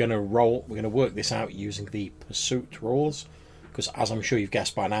 effectively, we're going to work this out using the pursuit rules, because as I'm sure you've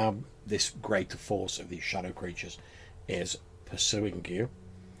guessed by now, this greater force of these shadow creatures is pursuing you.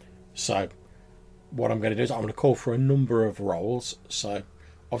 So, what I'm going to do is I'm going to call for a number of rolls. So,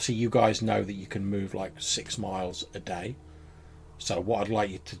 obviously, you guys know that you can move like 6 miles a day. So, what I'd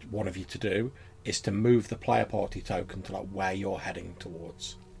like one of you to do is to move the player party token to like where you're heading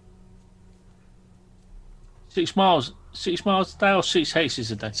towards. 6 miles a day or 6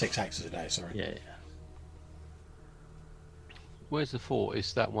 hexes a day? 6 hexes a day, sorry. Yeah. Where's the fort?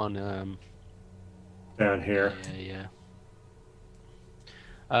 Is that one? Down here. Yeah.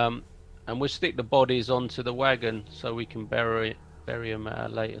 And we'll stick the bodies onto the wagon so we can bury them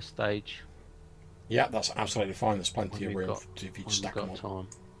at a later stage. Yeah, that's absolutely fine. There's plenty of When we've room got- if you when stack we've them got up. time.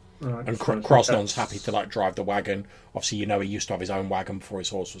 Right, And so I think Crosnon's that's- happy to like drive the wagon. Obviously, you know he used to have his own wagon before his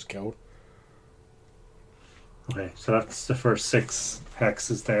horse was killed. Okay, so that's the first 6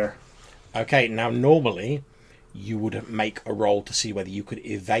 hexes there. Okay, now normally you would make a roll to see whether you could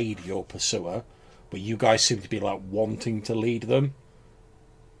evade your pursuer, but you guys seem to be like wanting to lead them.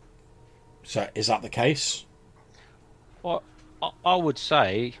 So is that the case? Well, I would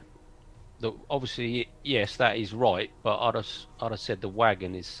say that obviously yes, that is right, but I'd have said the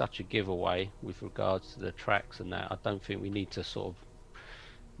wagon is such a giveaway with regards to the tracks and that. I don't think we need to sort of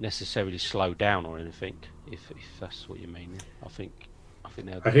necessarily slow down or anything. If that's what you mean, I think I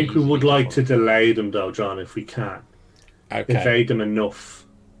think we would like to delay them though, John, if we can. Okay. Evade them enough.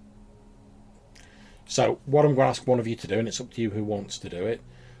 So what I'm going to ask one of you to do, and it's up to you who wants to do it,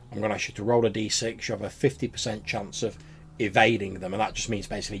 I'm going to ask you to roll a d6. You have a 50% chance of evading them, and that just means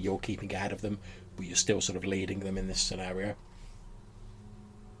basically you're keeping ahead of them, but you're still sort of leading them in this scenario.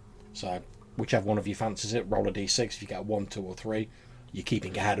 So whichever one of you fancies it, roll a d6. If you get a 1, 2 or 3, you're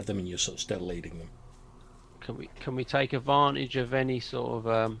keeping ahead of them and you're sort of still leading them. Can we take advantage of any sort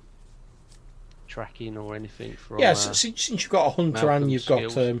of tracking or anything from? Yes, since you've got a hunter and Malcolm's you've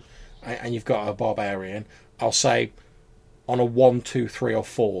got skills. and you've got a barbarian, I'll say on a 1, 2, 3 or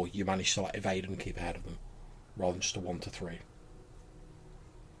 4, you manage to like evade and keep ahead of them, rather than just a 1 to 3.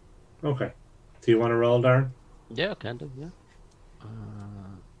 Okay. Do you want to roll, Darren? Yeah, I can do. Yeah.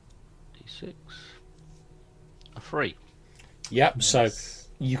 D6. A 3. Yep. So Yes.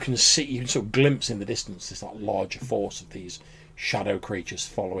 you can sort of glimpse in the distance this like larger force of these shadow creatures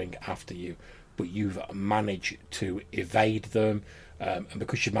following after you, but you've managed to evade them, and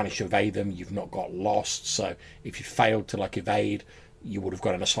because you've managed to evade them, you've not got lost. So if you failed to like evade, you would have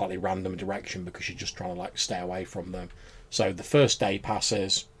gone in a slightly random direction because you're just trying to like stay away from them. So the first day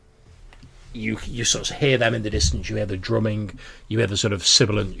passes. You sort of hear them in the distance. You hear the drumming. You hear the sort of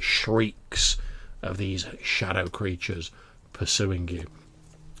sibilant shrieks of these shadow creatures pursuing you.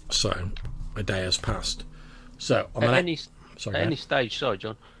 So a day has passed. So on At the any sorry, at go any ahead. stage, sorry,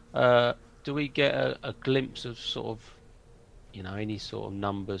 John. Do we get a glimpse of sort of, any sort of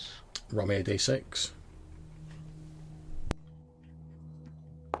numbers? Roll me a d6.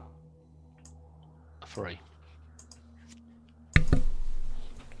 A 3.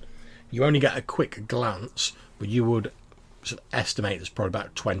 You only get a quick glance, but you would sort of estimate there's probably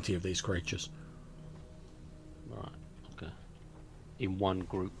about 20 of these creatures. Right. Okay. In one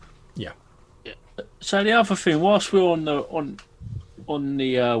group. Yeah. So the other thing, whilst we're on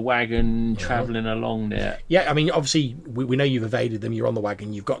the wagon travelling along there, Yeah, I mean, obviously, we know you've evaded them. You're on the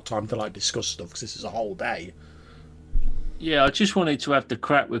wagon. You've got time to like discuss stuff because this is a whole day. yeah, I just wanted to have the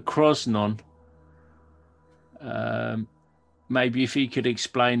crack with Crosnon. Maybe if he could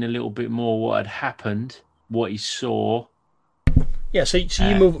explain a little bit more what had happened, what he saw. Yeah, so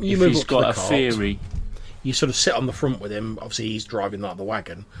you move. You if move he's up got to a the cart. theory. You sort of sit on the front with him. Obviously, he's driving like the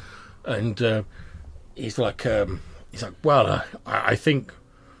wagon, and he's like, well, I think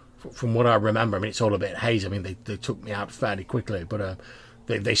from what I remember, I mean, it's all a bit hazy. I mean, they took me out fairly quickly, but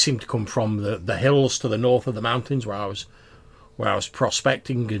they seem to come from the hills to the north of the mountains where I was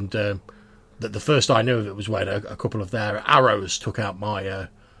prospecting, and the first I knew of it was when a couple of their arrows took out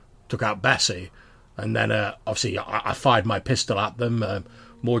Bessie, and then obviously I fired my pistol at them,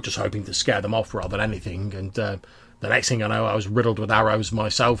 more just hoping to scare them off rather than anything. And the next thing I know, I was riddled with arrows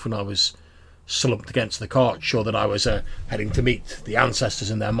myself, and I was slumped against the cart, sure that I was heading to meet the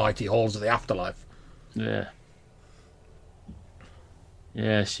ancestors in their mighty halls of the afterlife. Yeah.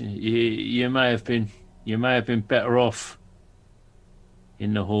 Yes, you may have been better off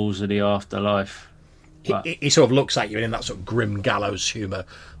in the halls of the afterlife. But He sort of looks at you in that sort of grim gallows humour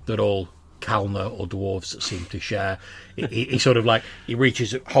that all Kalner or dwarves seem to share. He sort of like, he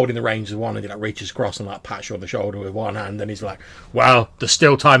reaches, holding the reins with one, and he like reaches across and like pats you on the shoulder with one hand, and he's like, well, there's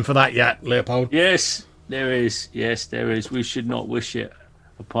still time for that yet, Leopold. yes, there is. Yes, there is. We should not wish it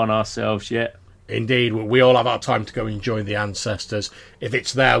upon ourselves yet. Indeed, we all have our time to go and join the ancestors. If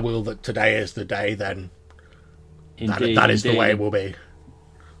it's their will that today is the day, then Indeed, that is the indeed. way it will be.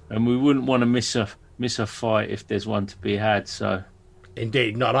 And we wouldn't want to miss a fight if there's one to be had. So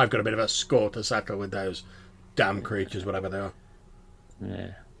Indeed, not. I've got a bit of a score to settle with those damn creatures, whatever they are.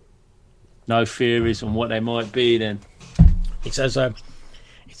 yeah, no theories on what they might be. Then He says,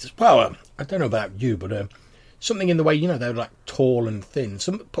 well, I don't know about you, but something in the way, they're like tall and thin.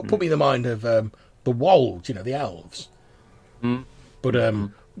 Put me in the mind of the Wolds, the elves. Mm. But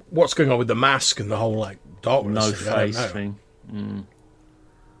what's going on with the mask and the whole like darkness? No thing, I don't face know. thing. Mm.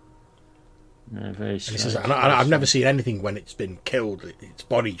 No, very And he strange. says, and I've never seen anything when it's been killed, its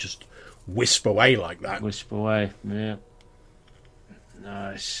body just wisp away like that. Wisp away. Yeah.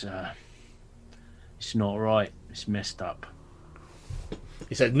 No, it's not right. It's messed up.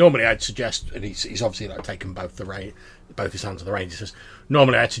 He said, normally I'd suggest, and he's obviously like taken both his hands on the reins. He says,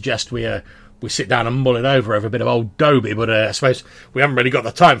 normally I'd suggest we sit down and mull it over a bit of old Dobie, but I suppose we haven't really got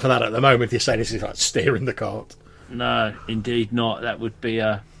the time for that at the moment. He's saying this is like steering the cart. No, indeed not. That would be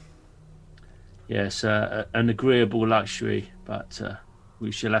an agreeable luxury, but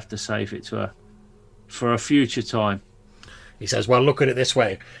we shall have to save it for a future time. He says, well, look at it this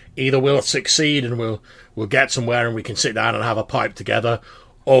way. Either we'll succeed and we'll get somewhere and we can sit down and have a pipe together,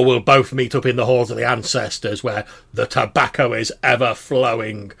 or we'll both meet up in the halls of the ancestors where the tobacco is ever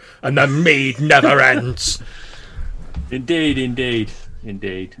flowing and the mead never ends. Indeed.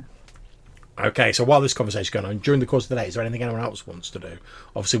 Okay, so while this conversation is going on, during the course of the day, is there anything anyone else wants to do?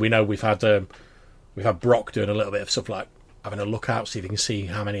 Obviously, we know we've had Brock doing a little bit of stuff like having a look out, see if he can see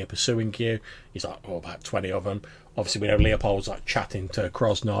how many are pursuing you. He's like, about 20 of them. Obviously, we know Leopold's like chatting to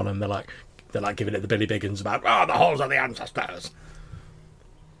Krosnon, and they're like giving it the Billy Biggins about the halls of the ancestors.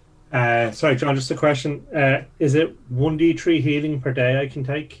 Sorry, John, just a question. Is it 1d3 healing per day I can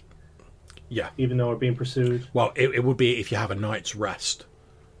take? Yeah. Even though we're being pursued? Well, it would be if you have a night's rest.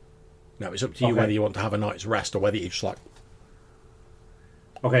 Now, it's up to you whether you want to have a night's rest or whether you just like...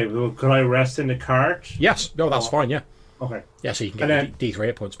 Okay, well, could I rest in the cart? Yes. No, that's fine, yeah. Okay. Yeah, so you can get D3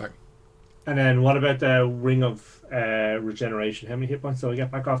 hit points back. And then what about the Ring of Regeneration? How many hit points do I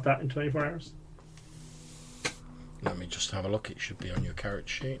get back off that in 24 hours? Let me just have a look. It should be on your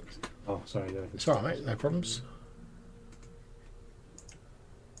character sheet. Oh, sorry. No. It's all right, mate. No problems.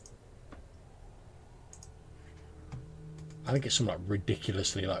 I think it's something like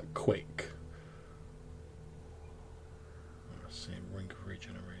ridiculously like quick. Let's see, Ring of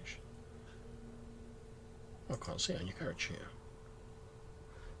Regeneration. I can't see it on your character sheet.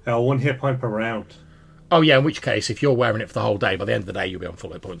 1 hit point per round. Oh yeah, in which case, if you're wearing it for the whole day, by the end of the day you'll be on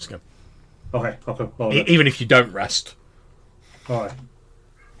full hit points again. Okay. Well, Even if you don't rest. all right.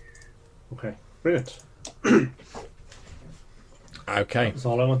 Okay, brilliant. Okay. That's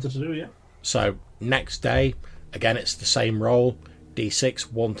all I wanted to do, yeah. So next day, again it's the same roll.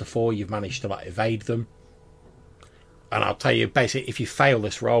 D6, 1 to 4, you've managed to like evade them. And I'll tell you, basically, if you fail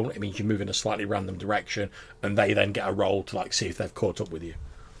this roll, it means you move in a slightly random direction, and they then get a roll to like see if they've caught up with you.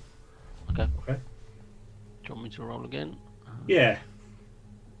 Okay. Okay. Do you want me to roll again? Yeah.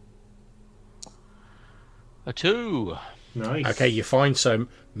 A 2. Nice. Okay, you find some.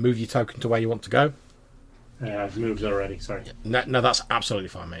 Move your token to where you want to go. I've moved already, sorry. No, that's absolutely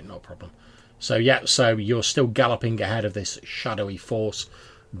fine, mate. No problem. So yeah, so you're still galloping ahead of this shadowy force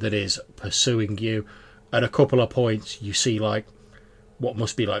that is pursuing you. At a couple of points, you see like what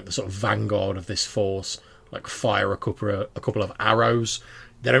must be like the sort of vanguard of this force, like fire a couple of arrows.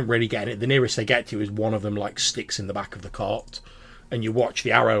 They don't really get it. The nearest they get to you is one of them like sticks in the back of the cart, and you watch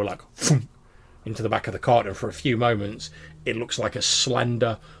the arrow like into the back of the cart, and for a few moments it looks like a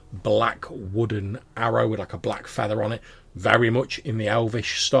slender black wooden arrow with like a black feather on it, very much in the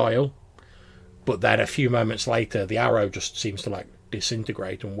elvish style. But then a few moments later the arrow just seems to like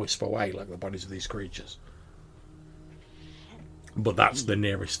disintegrate and wisp away like the bodies of these creatures. But that's the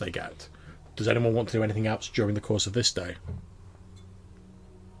nearest they get. Does anyone want to do anything else during the course of this day?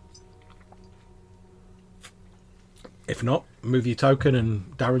 If not, move your token,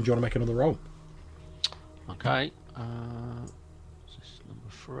 and Darren, do you want to make another roll? Okay. This is number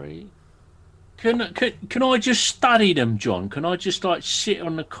 3. Can I just study them, John? Can I just like sit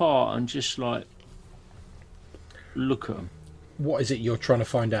on the cart and just like look at them? What is it you're trying to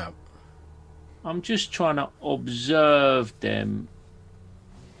find out? I'm just trying to observe them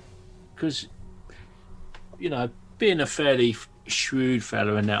because, you know, being a fairly shrewd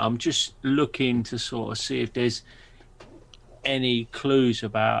fellow in that, I'm just looking to sort of see if there's any clues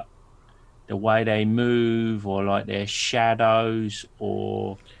about the way they move or like their shadows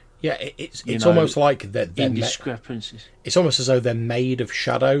or it's almost like they're indiscrepancies. It's almost as though they're made of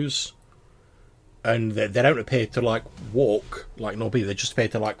shadows, and they don't appear to like walk like normal people. They just appear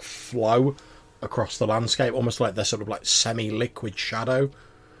to like flow across the landscape, almost like they're sort of like semi-liquid shadow.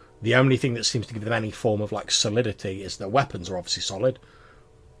 The only thing that seems to give them any form of like solidity is their weapons are obviously solid,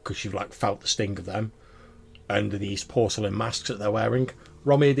 because you've like felt the sting of them, and these porcelain masks that they're wearing.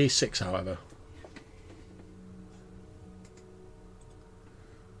 Roll me a d6, however.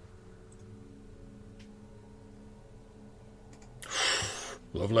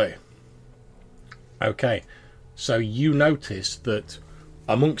 Lovely. Okay, So you notice that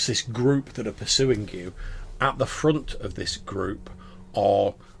amongst this group that are pursuing you, at the front of this group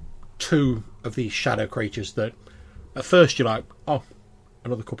are two of these shadow creatures that at first you're like, oh,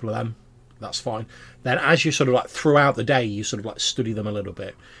 another couple of them, that's fine. Then as you sort of like throughout the day, you sort of like study them a little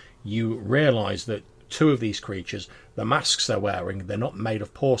bit, you realise that two of these creatures, the masks they're wearing, they're not made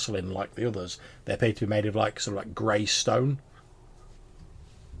of porcelain like the others. They appear to be made of like sort of like grey stone.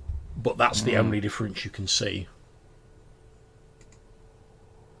 But that's the only difference you can see.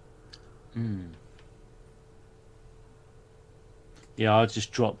 Yeah, I'll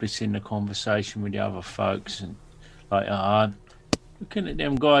just drop this in the conversation with the other folks and like, looking at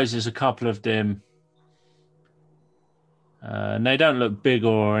them guys, there's a couple of them. And they don't look big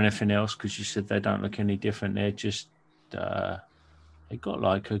or anything else because you said they don't look any different. They're just they got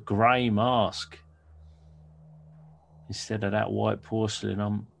like a grey mask instead of that white porcelain.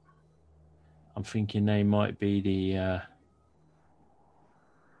 I'm thinking they might be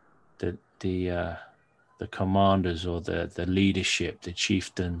the commanders or the leadership, the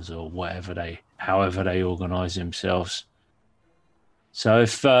chieftains or whatever however they organise themselves. So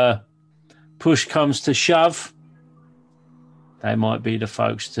if push comes to shove, they might be the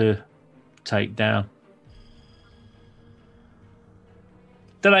folks to take down.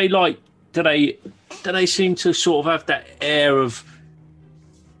 Do they seem to sort of have that air of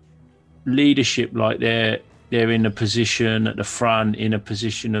leadership, like they're in a position at the front, in a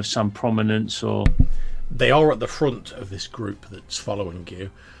position of some prominence? Or they are at the front of this group that's following you.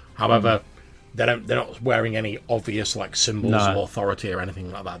 However, they're not wearing any obvious like symbols of authority or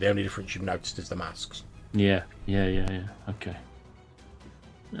anything like that. The only difference you've noticed is the masks. Yeah. Okay.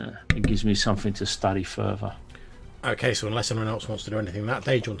 It gives me something to study further. Okay, so unless anyone else wants to do anything that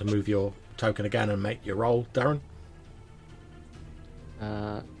day, do you want to move your token again and make your roll, Darren?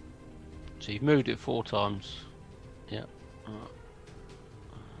 So you've moved it 4 times. Yeah.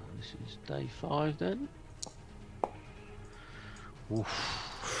 This is day 5 then.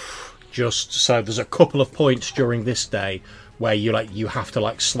 Oof. Just so there's a couple of points during this day where you have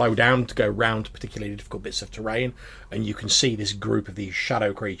to slow down to go round particularly difficult bits of terrain, and you can see this group of these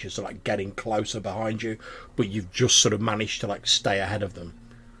shadow creatures are getting closer behind you, but you've just sort of managed to stay ahead of them.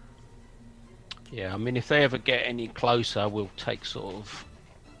 Yeah, I mean, if they ever get any closer, we'll take sort of,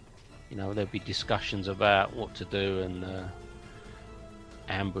 there'll be discussions about what to do and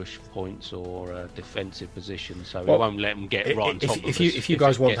ambush points or defensive positions, so we won't let them get right on top of us. If you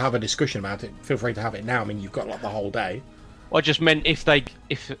guys want to have a discussion about it, feel free to have it now. I mean, you've got the whole day. I just meant if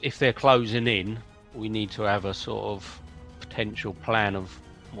they're closing in, we need to have a sort of potential plan of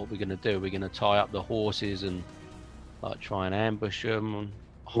what we're going to do. We're going to tie up the horses and try and ambush them. And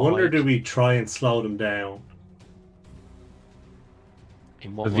I wonder, do we try and slow them down?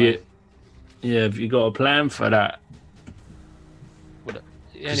 In what way? Have you got a plan for that?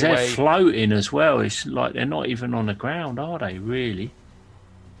 Because Anyway, they're floating as well. It's like they're not even on the ground, are they, really?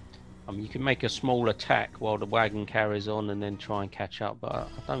 I mean, you can make a small attack while the wagon carries on and then try and catch up, but I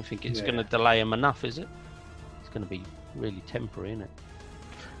don't think it's going to delay them enough, is it? It's going to be really temporary, isn't it?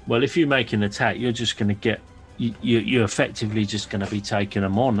 Well, if you make an attack, you're just going to get... You're effectively just going to be taking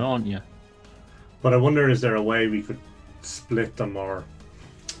them on, aren't you? But I wonder, is there a way we could split them, or...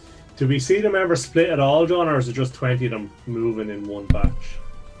 Do we see them ever split at all, John, or is it just 20 of them moving in one batch?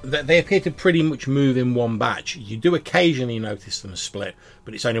 They appear to pretty much move in one batch. You do occasionally notice them split,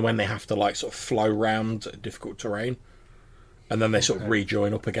 but it's only when they have to sort of flow round difficult terrain, and then they sort of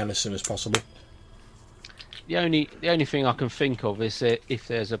rejoin up again as soon as possible. The only thing I can think of is that if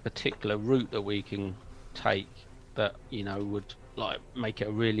there's a particular route that we can take that would make it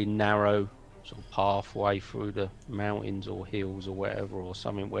a really narrow sort of pathway through the mountains or hills or whatever, or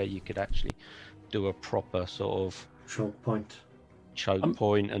something where you could actually do a proper sort of choke point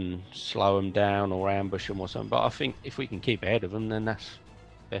and slow them down or ambush them or something. But I think if we can keep ahead of them, then that's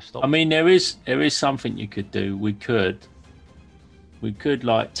best option. I mean, there is something you could do. We could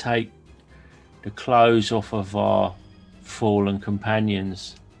take the clothes off of our fallen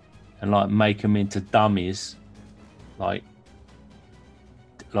companions and make them into dummies, like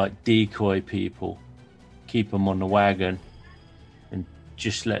decoy people, keep them on the wagon, and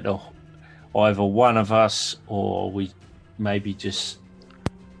just let either one of us or we maybe just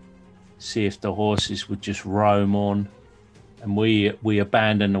see if the horses would just roam on, and we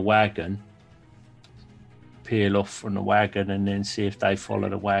abandon the wagon, peel off from the wagon, and then see if they follow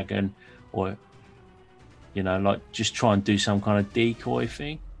the wagon, or just try and do some kind of decoy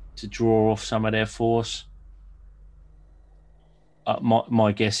thing to draw off some of their force.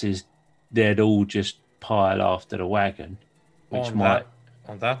 My guess is they'd all just pile after the wagon, which on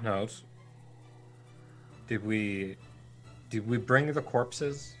that note, did we bring the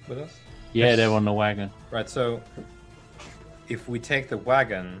corpses with us? Yeah, they're on the wagon. Right. So if we take the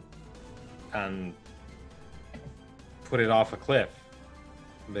wagon and put it off a cliff,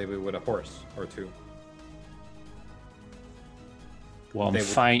 maybe with a horse or two. Well,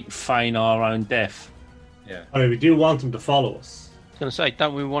 feign our own death. Yeah. I mean, we do want them to follow us. I was going to say,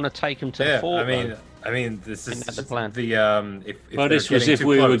 don't we want to take them to the fort? I mean, this is the plan. If well, this was if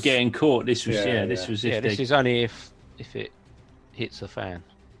we were getting caught. This was this was if this is only if it hits the fan.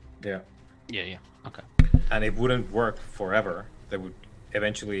 Yeah. Yeah. Okay. And it wouldn't work forever. They would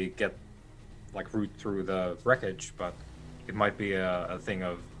eventually get like root through the wreckage, but it might be a thing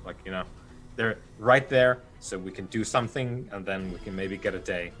of like, you know, they're right there, so we can do something, and then we can maybe get a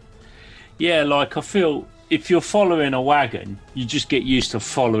day. Yeah, like I feel if you're following a wagon, you just get used to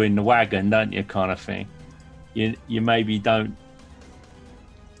following the wagon, don't you? Kind of thing. You maybe don't.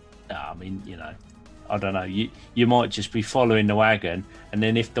 I mean, you know, I don't know. You might just be following the wagon, and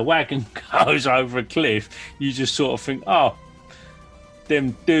then if the wagon goes over a cliff, you just sort of think, oh,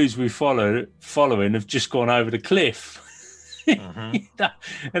 them dudes we following have just gone over the cliff. Mm-hmm.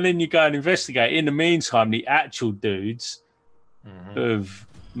 And then you go and investigate. In the meantime, the actual dudes have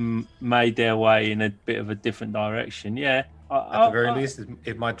made their way in a bit of a different direction. Yeah, at the very least,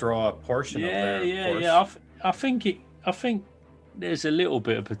 it might draw a portion of their force. I think there's a little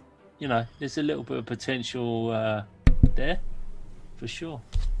bit of potential there for sure.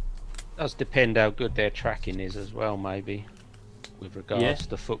 Does depend how good their tracking is as well, maybe with regards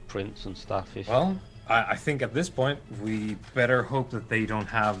to footprints and stuff. Well, I think at this point we better hope that they don't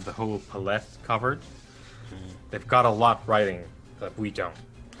have the whole palette covered. They've got a lot writing that we don't.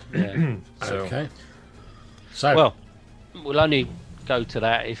 Yeah. Okay. So well, we'll only go to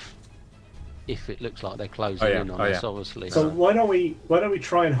that if it looks like they're closing in on us, obviously. So why don't we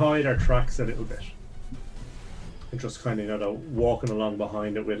try and hide our tracks a little bit, and just kind of, you know, walking along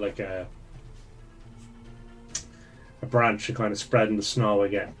behind it with like a branch and kind of spreading the snow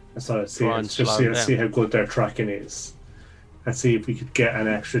again, and sort of see how good their tracking is, and see if we could get an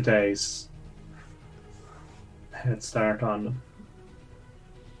extra day's head start on them.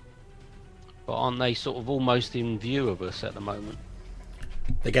 But aren't they sort of almost in view of us at the moment?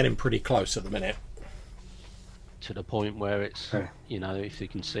 they're getting pretty close at the minute. To the point where it's, you know, if they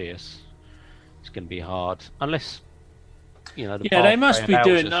can see us, it's going to be hard. Unless, you know, they must be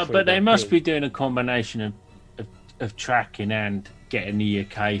doing but they must be doing a combination of tracking and getting the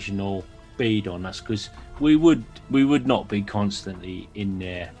occasional bead on us, because we would not be constantly in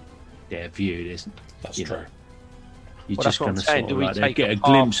their view. That's true. You're just going to sort of like get a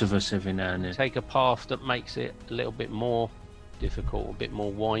glimpse of us every now and then. Take a path that makes it a little bit more difficult, a bit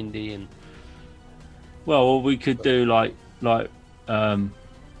more windy, and well, we could do like Mr.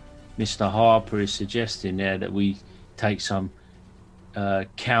 Harper is suggesting there, that we take some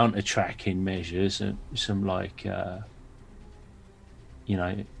counter tracking measures and some like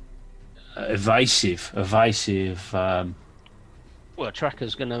evasive. Well, a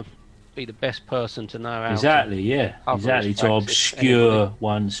tracker's going to be the best person to know how to obscure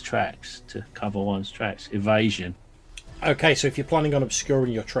one's tracks, to cover one's tracks. Evasion. Okay, so if you're planning on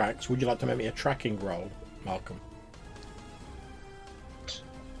obscuring your tracks, would you like to make me a tracking roll, Malcolm?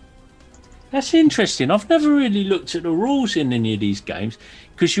 That's interesting. I've never really looked at the rules in any of these games,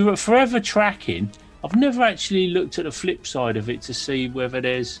 because you are forever tracking. I've never actually looked at the flip side of it to see whether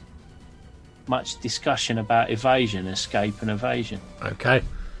there's much discussion about evasion, escape and evasion. Okay,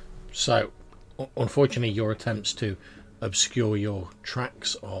 so unfortunately your attempts to obscure your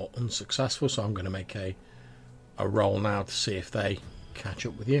tracks are unsuccessful, so I'm going to make a roll now to see if they catch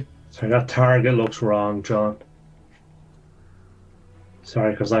up with you. So that target looks wrong, John.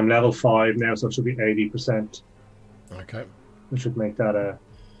 Sorry, because I'm level 5 now, so it should be 80%. Okay. We should make that a...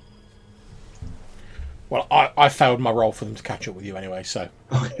 Well, I failed my roll for them to catch up with you anyway, so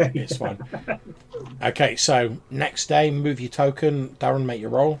okay. It's fine. Okay, so next day, move your token. Darren, make your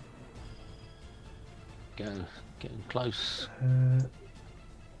roll. Getting close. 3,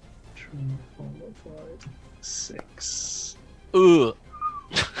 4, 5, 6. Ugh.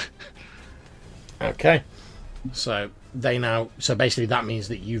 Okay. So basically that means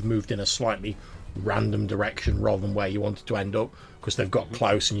that you've moved in a slightly random direction rather than where you wanted to end up, because they've got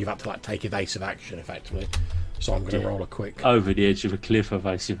close and you've had to like take evasive action effectively. So I'm going to roll a quick over the edge of a cliff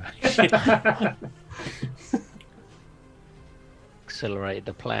evasive action. Accelerated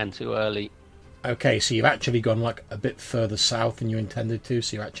the plan too early. Okay, so you've actually gone like a bit further south than you intended to,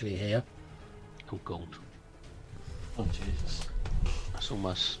 so you're actually here. Oh god. Oh Jesus. That's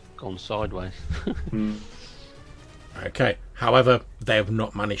almost gone sideways. Okay, however, they have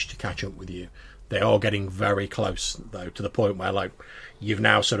not managed to catch up with you. They are getting very close, though, to the point where, like, you've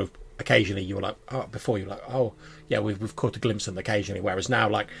now sort of occasionally you were like, oh, before you were like, oh, yeah, we've caught a glimpse of them occasionally. Whereas now,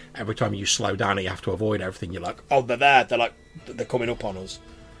 like, every time you slow down and you have to avoid everything, you're like, oh, they're there. They're like, they're coming up on us.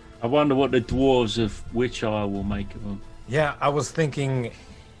 I wonder what the dwarves of Witch Isle will make of them. Yeah, I was thinking,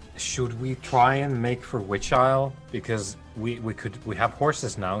 should we try and make for Witch Isle? Because we have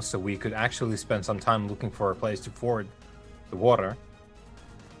horses now, so we could actually spend some time looking for a place to ford the water.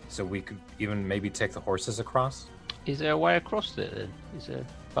 So we could even maybe take the horses across. Is there a way across it then? Is there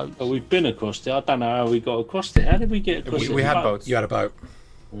boats? Oh, we've been across it. I don't know how we got across it. How did we get across it? We had boats. You had a boat.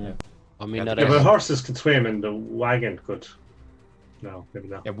 Yeah. I mean, Yeah, Yeah, but horses could swim and the wagon could. No, maybe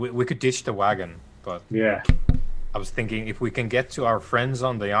not. Yeah, we could ditch the wagon, but Yeah. I was thinking if we can get to our friends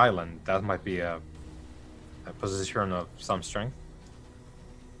on the island, that might be a position of some strength.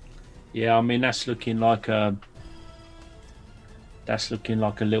 Yeah, I mean that's looking like a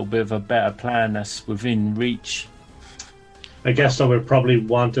little bit of a better plan. That's within reach. I guess so. We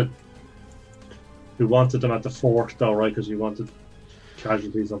wanted them at the fort, though, right? Because we wanted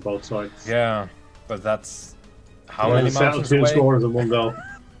casualties on both sides. Yeah, but that's how Yeah, many settle mountains two away? scores in one go.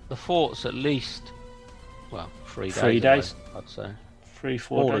 the fort's at least, well, 3 days. 3 days? Away, I'd say. 3-4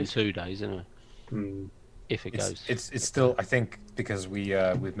 More than days. 2 days, anyway. Hmm. If it goes. It's still, I think, because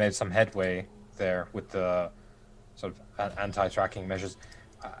we've made some headway there with the sort of anti-tracking measures.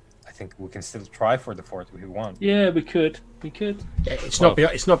 I think we can still try for the fort if we want. Yeah, we could. Yeah, it's not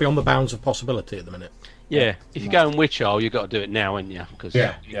beyond the bounds of possibility at the minute. Yeah, if you're going Witch Isle, you've got to do it now, ain't you? Because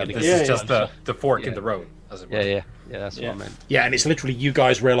Yeah. Yeah, this is just the fork in the road, as it were. Yeah, that's what I meant. Yeah, and it's literally you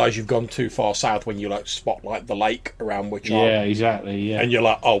guys realise you've gone too far south when you like spot like the lake around which Yeah, exactly. Yeah, and you're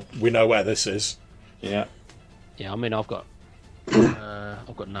like, oh, we know where this is. yeah. Yeah, I mean, I've got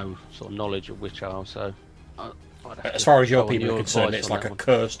no sort of knowledge of Witch Isle, so I'd have As to far as your go on people are concerned, advice it's on like that a one.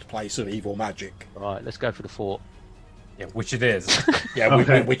 cursed place of evil magic. Right, let's go for the fort. Yeah, which it is. Yeah,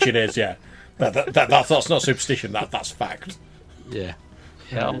 Okay. which it is. Yeah, that's not superstition. That's fact. Yeah,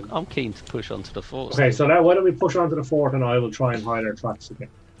 I'm keen to push onto the fort. Okay, so now why don't we push onto the fort and I will try and hide our tracks again.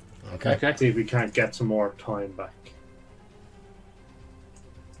 Okay. Okay. See if we can't get some more time back.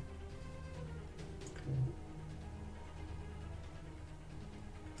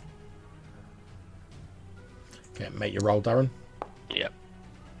 Okay, make your roll, Darren. Yep.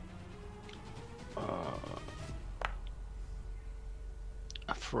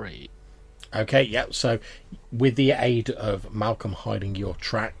 A 3. Okay, yeah. So, with the aid of Malcolm hiding your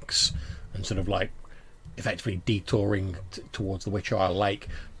tracks and sort of like effectively detouring towards the Witch Isle Lake,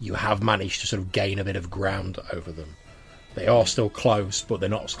 you have managed to sort of gain a bit of ground over them. They are still close, but they're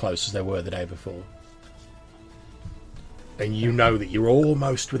not as close as they were the day before. And you know that you're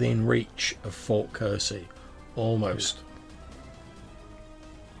almost within reach of Fort Kersey. Almost.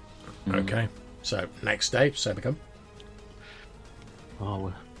 Okay. So, next day, so become. Oh,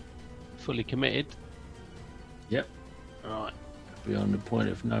 we're fully committed. Yep. Right, Beyond the point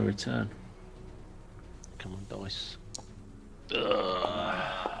of no return. come on, dice.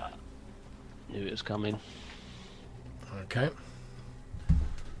 Ugh. Knew it was coming. Okay.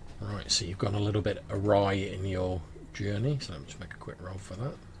 Right, so you've gone a little bit awry in your journey, so let me just make a quick roll for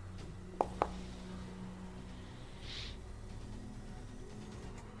that.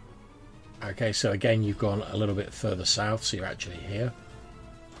 Okay, so again you've gone a little bit further south, so you're actually here.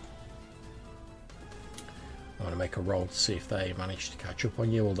 I want to make a roll to see if they manage to catch up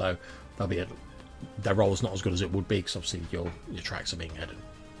on you, although their roll's not as good as it would be, because obviously your tracks are being headed.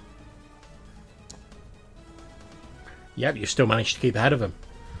 Yeah, but you still managed to keep ahead of them.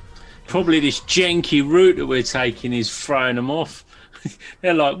 Probably this janky route that we're taking is throwing them off.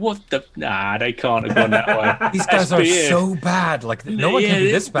 They're like, what the? Nah, they can't have gone that way. These guys are so bad. Like, no one can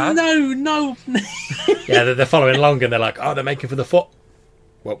be this bad. No. Yeah, they're following along and they're like, oh, they're making for the foot.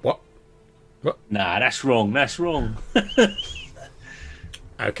 What? Nah, that's wrong. That's wrong.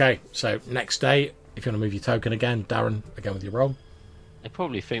 Okay, so next day, if you want to move your token again, Darren, again with your roll. They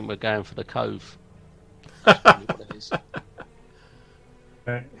probably think we're going for the cove. That's probably what it is.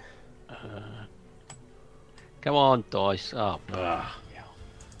 Okay. Come on, dice. Oh, yeah.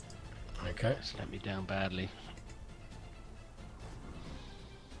 Okay. It's let me down badly.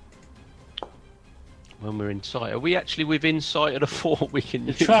 When we're in sight, are we actually within sight of the fort? We can.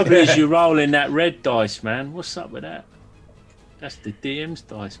 The trouble is you're rolling that red dice, man. What's up with that? That's the DM's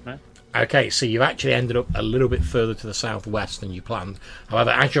dice, man. Okay, so you actually ended up a little bit further to the southwest than you planned.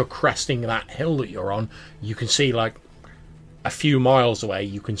 However, as you're cresting that hill that you're on, you can see, like, a few miles away,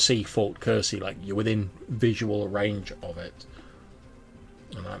 you can see Fort Kersey. Like, you're within visual range of it.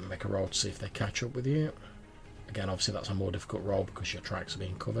 And I make a roll to see if they catch up with you. Again, obviously that's a more difficult roll because your tracks are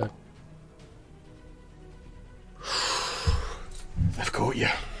being covered. I've caught you.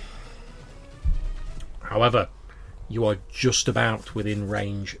 However, you are just about within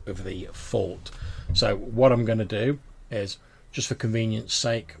range of the fort. So what I'm going to do is, just for convenience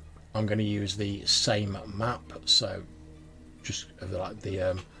sake, I'm going to use the same map. So just like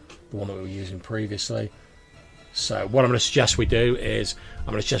the one that we were using previously. So what I'm going to suggest we do is, I'm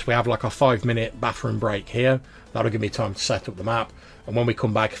going to suggest we have like a 5-minute bathroom break here. That'll give me time to set up the map. And when we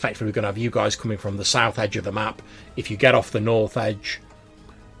come back, effectively we're going to have you guys coming from the south edge of the map. If you get off the north edge,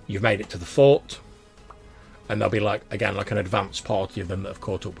 you've made it to the fort. And there'll be like, again, like an advanced party of them that have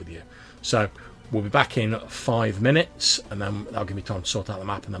caught up with you. So we'll be back in 5 minutes, and then that'll give me time to sort out the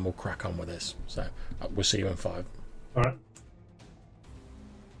map, and then we'll crack on with this. So we'll see you in 5. All right.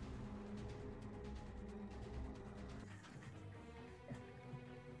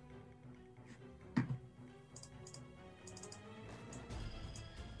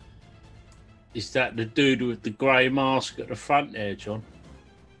 Is that the dude with the grey mask at the front there, John?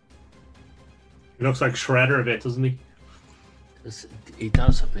 He looks like Shredder a bit, doesn't he? He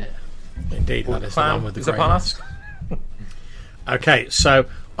does a bit. Indeed, that is the one with the Is it grey past? mask. Okay, so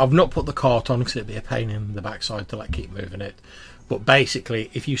I've not put the cart on because it'd be a pain in the backside to like keep moving it. But basically,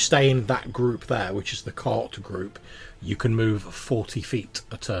 if you stay in that group there, which is the cart group, you can move 40 feet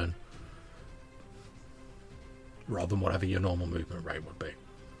a turn, rather than whatever your normal movement rate would be.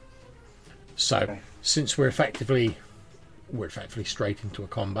 So, Okay. since we're effectively straight into a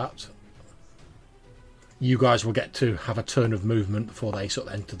combat, you guys will get to have a turn of movement before they sort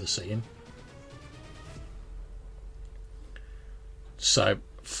of enter the scene. So,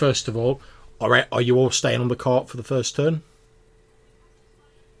 first of all, are you all staying on the cart for the first turn?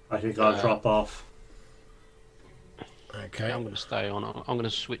 I think I'll drop off. Okay. I'm going to stay on. I'm going to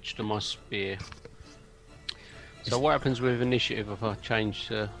switch to my spear. So what happens with initiative if I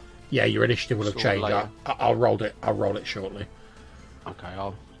change? Yeah, your initiative will have Sort of changed. later. I'll roll it. I'll roll it shortly. Okay,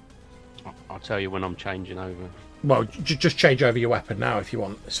 I'll tell you when I'm changing over. Well, just change over your weapon now if you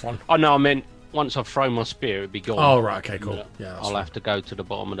want. It's fine. Oh no, I meant once I've thrown my spear, it'd be gone. Oh right, okay, cool. Yeah, Yeah, that's I'll fine. have to go to the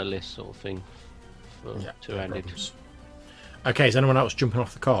bottom of the list, sort of thing. For Yeah, no two-handed. problems. Okay, is anyone else jumping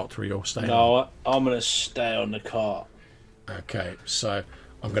off the cart or you're staying? No, I'm going to stay on the cart. Okay, so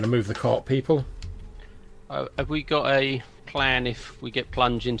I'm going to move the cart, people. Have we got a plan if we get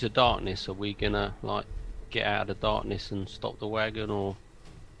plunged into darkness? Are we gonna like get out of the darkness and stop the wagon, or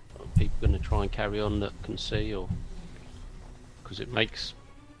are people gonna try and carry on that can see, or because it makes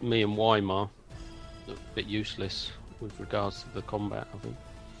me and Weimar a bit useless with regards to the combat, I think.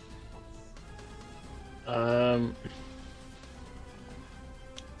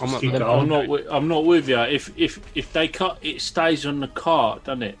 I'm Keep not, going. I'm not with you. If they cut, it stays on the cart,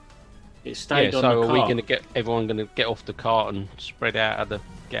 doesn't it? It stayed yeah, on so the are cart. we gonna get everyone gonna get off the cart and spread out of the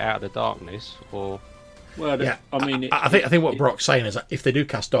get out of the darkness, or Well, Yeah, I mean, I think what Brock's saying is that if they do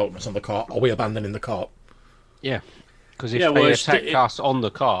cast darkness on the cart, are we abandoning the cart? yeah, because if Yeah, they well, attack us on the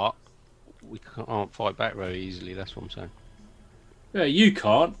cart, we can't fight back very easily. That's what I'm saying. yeah, you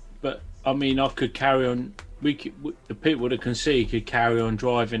can't. But I mean, I could carry on. The people that can see could carry on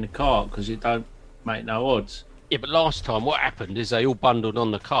driving the cart because it don't make no odds. Yeah, but last time what happened is they all bundled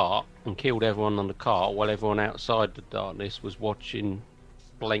on the cart and killed everyone on the cart while everyone outside the darkness was watching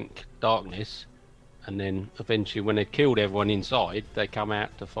blank darkness, and then eventually when they killed everyone inside, they come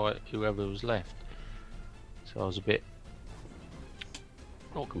out to fight whoever was left. So I was a bit,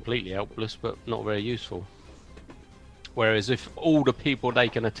 not completely helpless, but not very useful. Whereas if all the people they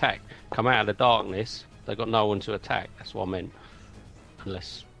can attack come out of the darkness, they got no one to attack. That's what I meant.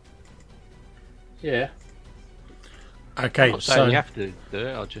 Unless Yeah. Okay, I'm not saying so you have to do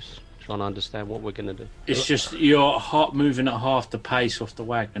it. I'm just trying to understand what we're going to do. It's just you're moving at half the pace off the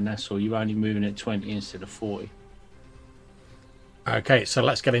wagon. That's all. You're only moving at 20 instead of 40. okay, so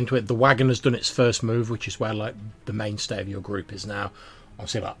let's get into it. The wagon has done its first move, which is where like the mainstay of your group is now.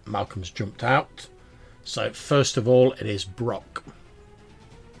 Obviously, like Malcolm's jumped out. So first of all, it is Brock.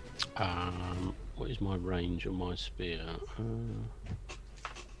 What is my range on my spear?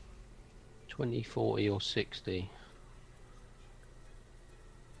 20, 40 or 60?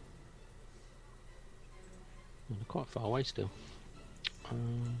 They're quite far away still.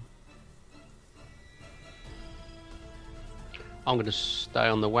 I'm going to stay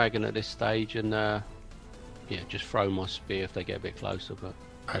on the wagon at this stage and just throw my spear if they get a bit closer. But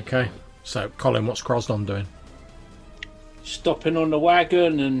Okay, so Colin, what's Crosdon doing? Stopping on the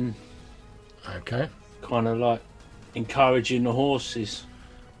wagon and Okay. kind of like encouraging the horses.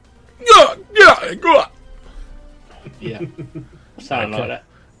 Yeah, good. Yeah. Something like that.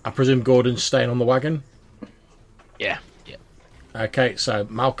 I presume Gordon's staying on the wagon. yeah. Okay, so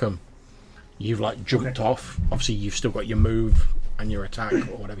Malcolm, you've like jumped off. Obviously, you've still got your move and your attack,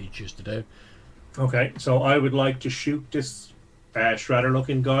 or whatever you choose to do. Okay, so I would like to shoot this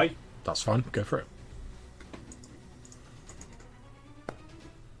shredder-looking guy. That's fine. Go for it.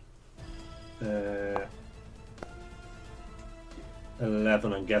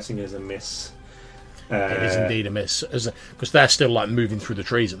 11, I'm guessing, is a miss. It is indeed a miss, because they're still like moving through the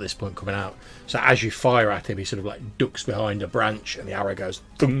trees at this point, coming out. So as you fire at him, he sort of like ducks behind a branch, and the arrow goes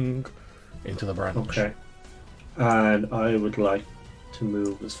thung into the branch. Okay. And I would like to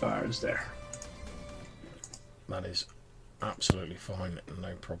move as far as there. That is absolutely fine,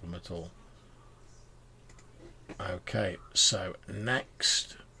 no problem at all. Okay, so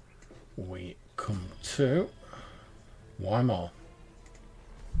next we come to Weimar.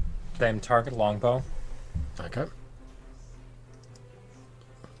 Then target longbow. Okay.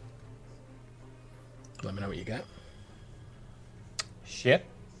 Let me know what you get. Shit.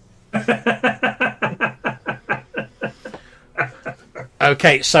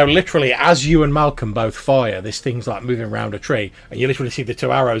 Okay, so literally, as you and Malcolm both fire, this thing's like moving around a tree, and you literally see the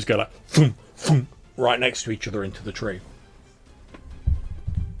two arrows go like thump, thump, right next to each other into the tree.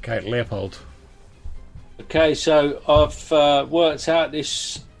 Okay, Leopold. Okay, so I've worked out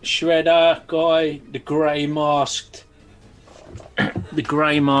this shredder guy, the grey masked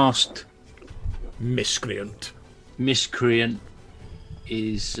Miscreant. miscreant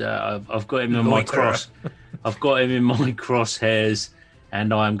is. I've got him in my cross. I've got him in my crosshairs,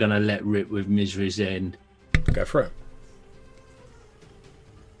 and I'm going to let rip with Misery's End. Go for it.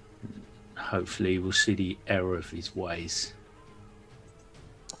 Hopefully, we'll see the error of his ways.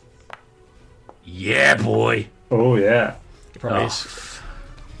 Yeah, boy. Oh, yeah. It probably is.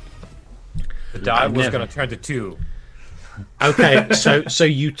 The die was going to turn to 2. Okay, so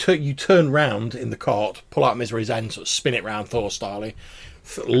you turn round in the cart, pull out Misery's End, sort of spin it round Thor style,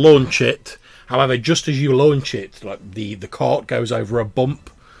 launch it. However, just as you launch it, like the cart goes over a bump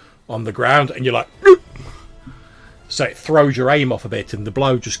on the ground, and you're like, "Noop!" So it throws your aim off a bit, and the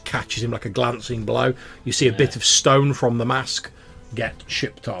blow just catches him like a glancing blow. You see a bit of stone from the mask get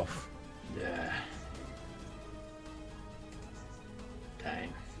chipped off. Yeah.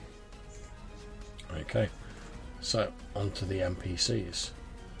 Dang. Okay, so onto the NPCs.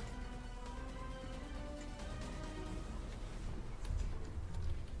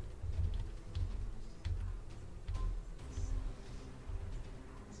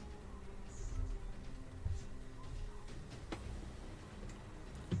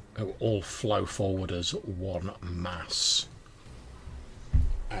 All flow forward as one mass.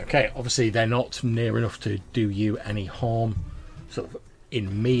 Okay, obviously they're not near enough to do you any harm, sort of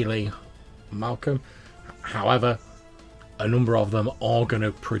in melee, Malcolm. However, a number of them are going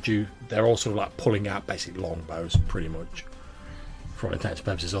to produce. They're all sort of like pulling out basically longbows, pretty much, for all intents and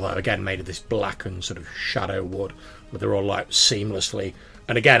purposes. Although again, made of this blackened sort of shadow wood, but they're all like seamlessly.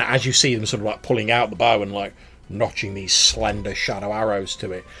 And again, as you see them sort of like pulling out the bow and like notching these slender shadow arrows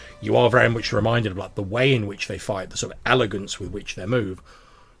to it, you are very much reminded of like the way in which they fight, the sort of elegance with which they move.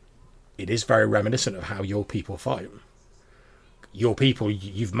 It is very reminiscent of how your people fight. Your people,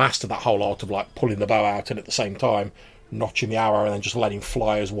 you've mastered that whole art of like pulling the bow out and at the same time notching the arrow and then just letting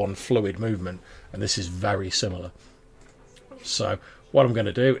fly as one fluid movement, and this is very similar. So what I'm going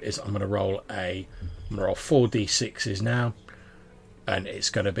to do is I'm going to roll 4 d6s now, and it's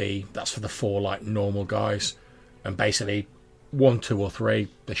going to be, that's for the 4 like normal guys. And basically, 1, 2, or 3,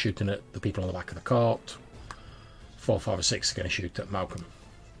 they're shooting at the people on the back of the cart. 4, 5, or 6 are going to shoot at Malcolm.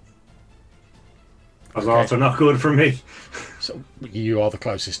 That's also not good for me. So you are the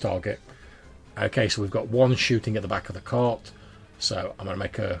closest target. Okay, so we've got 1 shooting at the back of the cart. So I'm going to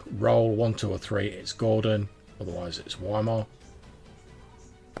make a roll. 1, 2, or 3, it's Gordon. Otherwise, it's Weimar.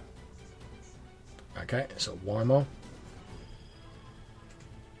 Okay, so Weimar.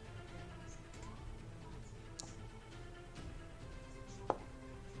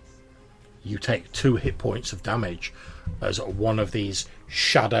 You take 2 hit points of damage as one of these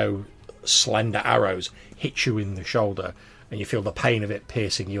shadow slender arrows hits you in the shoulder, and you feel the pain of it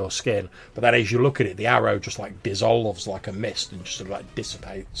piercing your skin. But then as you look at it, the arrow just like dissolves like a mist and just sort of like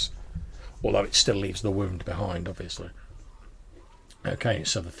dissipates, although it still leaves the wound behind, obviously. Okay,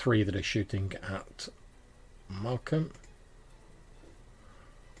 so the 3 that are shooting at Malcolm.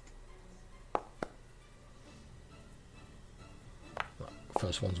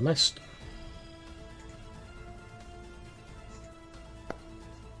 First one's missed.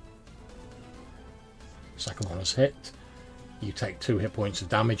 Second one has hit. You take 2 hit points of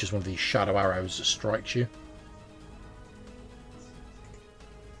damage as one of these shadow arrows strikes you.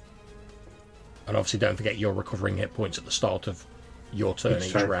 And obviously don't forget you're recovering hit points at the start of your turn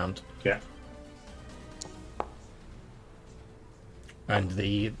each round. Yeah. And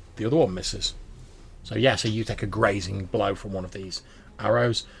the other one misses. So yeah, so you take a grazing blow from one of these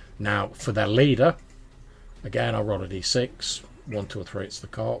arrows. Now for their leader, again I'll roll a d6. 1, 2, or 3, it's the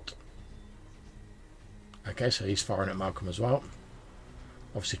cart. Okay, so he's firing at Malcolm as well.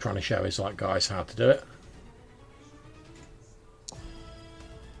 Obviously trying to show his guys how to do it.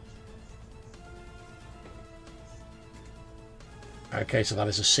 Okay, so that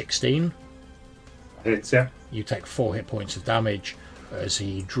is a 16. Hits, yeah. You take 4 hit points of damage as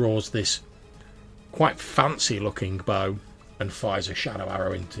he draws this quite fancy looking bow and fires a shadow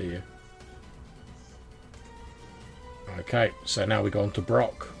arrow into you. Okay, so now we go on to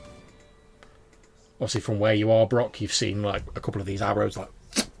Brock. Obviously from where you are, Brock, you've seen a couple of these arrows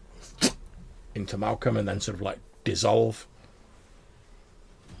into Malcolm and then sort of dissolve.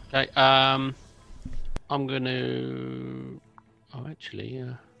 Okay, I'm going to... Oh, actually,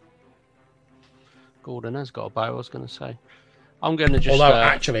 Gordon has got a bow, I was going to say. I'm going to just... Although,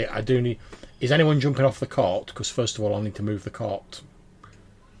 actually, I do need... Is anyone jumping off the cart? Because first of all, I'll need to move the cart.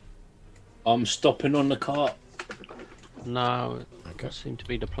 I'm stopping on the cart. No, Okay. it seemed to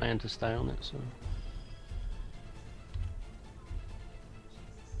be the plan to stay on it, so...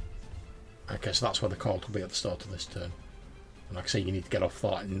 Okay, so that's where the cart will be at the start of this turn. And like I say, you need to get off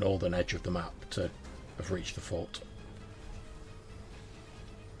that northern edge of the map to have reached the fort.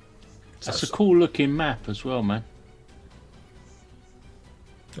 So That's a cool looking map as well, man.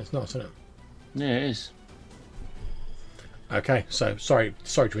 It's nice, isn't it? Yeah, it is. Okay, so sorry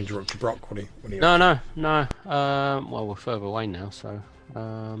to interrupt you, Brock. What are you No. Well, we're further away now, so...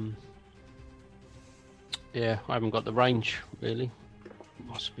 yeah, I haven't got the range, really.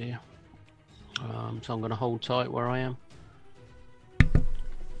 My spear. So I'm going to hold tight where I am.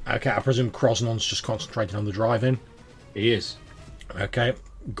 Okay, I presume Krosnon's just concentrating on the drive-in. He is. Okay,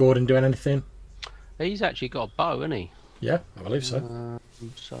 Gordon doing anything? He's actually got a bow, isn't he? Yeah, I believe so.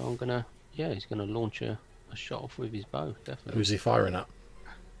 So I'm going to... Yeah, he's going to launch a shot off with his bow, definitely. Who's he firing at?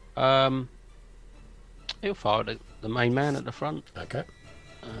 He'll fire at the main man at the front. Okay.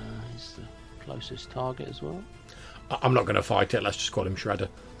 He's the closest target as well. I'm not going to fight it. Let's just call him Shredder.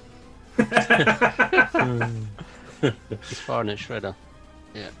 He's firing at Shredder.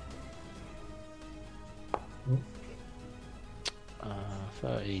 Yeah.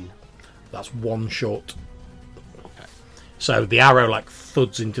 13. That's one shot. Okay. So the arrow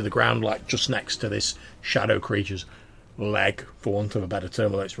thuds into the ground just next to this shadow creature's leg, for want of a better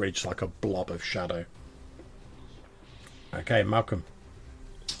term, although it's really just like a blob of shadow. Okay, Malcolm.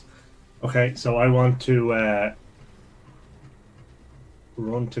 Okay, so I want to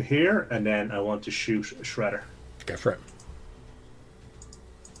run to here, and then I want to shoot Shredder. Go for it.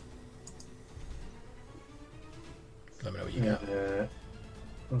 Let me know what you got.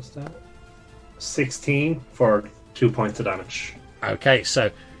 What's that? 16 for 2 points of damage. Okay,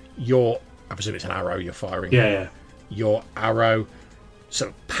 so I presume it's an arrow you're firing. Yeah. Your arrow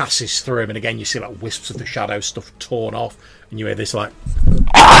sort of passes through him, and again you see wisps of the shadow stuff torn off, and you hear this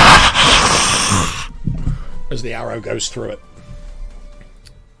as the arrow goes through it.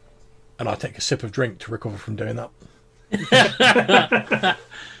 And I take a sip of drink to recover from doing that.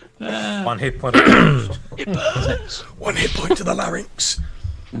 1 hit point. It burns. 1 hit point to the larynx.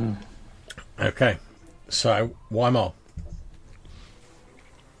 Okay, so Weimar.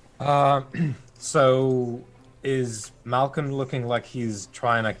 So is Malcolm looking like he's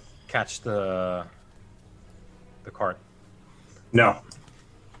trying to catch the cart? No.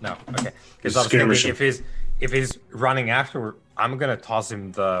 No. Okay. He's Because I was thinking skirmishing. if he's running after, I'm gonna toss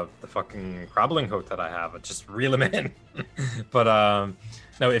him the fucking crabbling hook that I have and just reel him in. But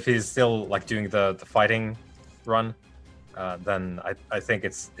no, if he's still doing the fighting run, then I think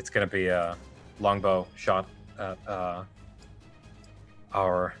it's gonna be a longbow shot at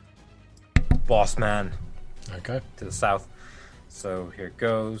our boss man Okay. to the south. So here it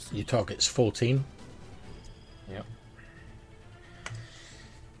goes. Your target's 14. Yep.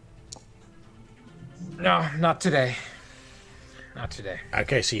 No, not today. Not today.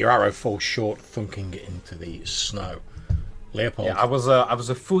 Okay, so your arrow falls short, thunking into the snow. Leopold. Yeah, I was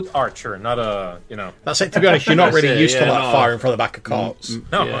a foot archer, not a That's it, to be honest. You're not That's really it, used to yeah, no. firing from the back of carts.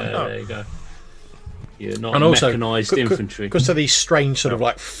 No, Yeah, no. there you go. You're not And also, mechanised infantry. because of these strange sort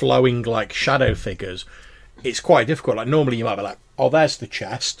of flowing shadow figures, it's quite difficult. Normally you might be oh, there's the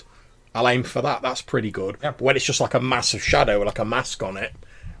chest. I'll aim for that. That's pretty good. Yeah. But when it's just a massive shadow with a mask on it,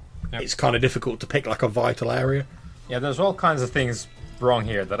 it's kind of difficult to pick a vital area. Yeah, there's all kinds of things wrong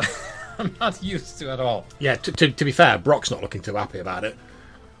here that I'm not used to at all. Yeah, to be fair, Brock's not looking too happy about it.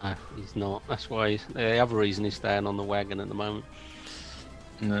 No, he's not. That's why the other reason he's staying on the wagon at the moment.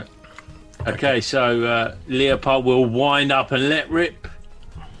 No. Okay, so Leopard will wind up and let rip.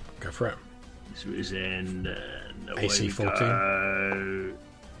 Go for it. This was in AC 14.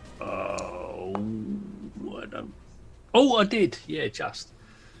 Oh, I don't. Oh, I did. Yeah, just.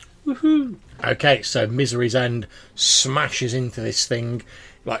 Woohoo! Okay, so Misery's End smashes into this thing,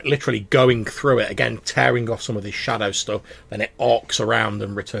 like literally going through it, again tearing off some of this shadow stuff, then it arcs around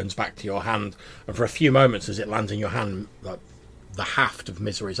and returns back to your hand, and for a few moments as it lands in your hand, like the haft of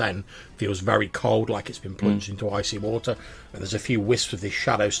Misery's End feels very cold, like it's been plunged into icy water, and there's a few wisps of this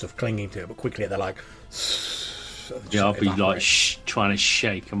shadow stuff clinging to it, but quickly they're like yeah, I'll be like trying to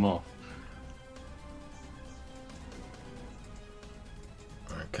shake them off.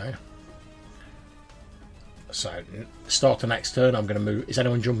 Okay. So, start of next turn, I'm going to move... Is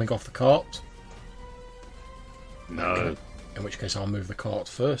anyone jumping off the cart? No. Okay. In which case, I'll move the cart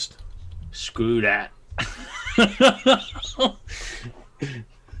first. Screw that.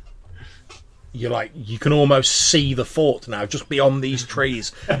 You're like... You can almost see the fort now, just beyond these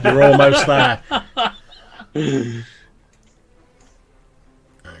trees. You're almost there.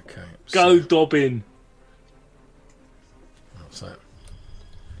 Okay. Go, Dobbin. What's that?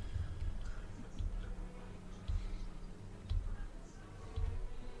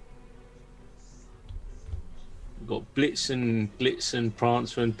 We've got Blitzen,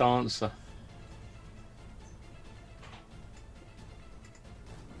 Prancer, and Dancer.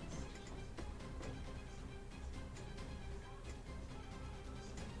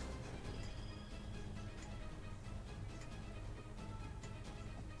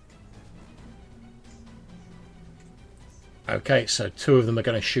 Okay, so 2 of them are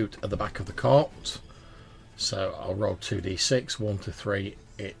going to shoot at the back of the cart. So I'll roll 2d6. 1 to 3,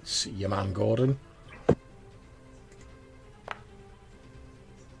 it's your man Gordon.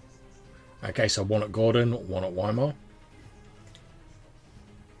 Okay, so 1 at Gordon, 1 at Weimar.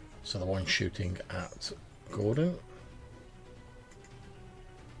 So the one shooting at Gordon.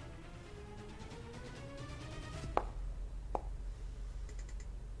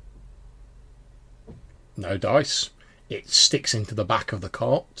 No dice. It sticks into the back of the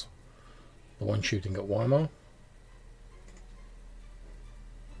cart. The one shooting at Weimar.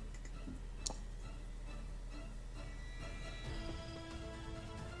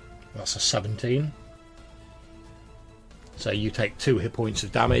 That's a 17. So you take 2 hit points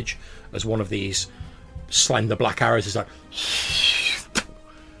of damage as one of these slender black arrows is like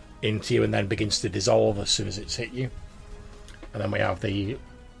into you and then begins to dissolve as soon as it's hit you. And then we have the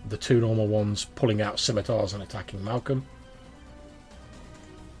 2 normal ones pulling out scimitars and attacking Malcolm.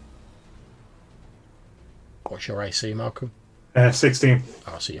 What's your AC, Malcolm? 16.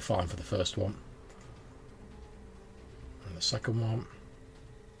 Oh, so you're fine for the first one. And the second one.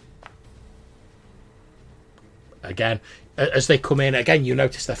 Again, as they come in, again, you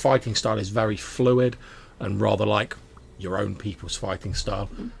notice their fighting style is very fluid and rather like your own people's fighting style.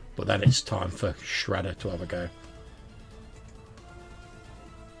 But then it's time for Shredder to have a go.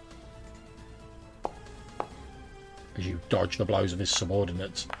 As you dodge the blows of his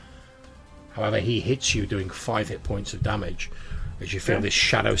subordinates. However, he hits you doing 5 hit points of damage as you feel this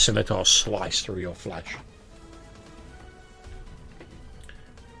shadow scimitar slice through your flesh.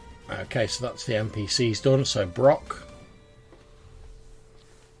 Okay, so that's the NPCs done. So Brock.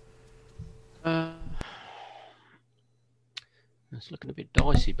 It's looking a bit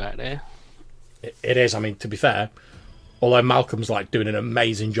dicey back there. It is. I mean, to be fair, although Malcolm's like doing an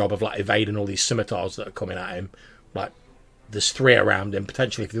amazing job of like evading all these scimitars that are coming at him, like there's 3 around him.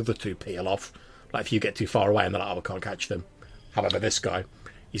 Potentially, if the other 2 peel off, like if you get too far away and they're like, "Oh, I can't catch them." However, this guy,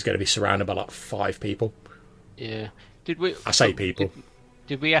 he's going to be surrounded by like 5 people. Yeah. Did we? I say people.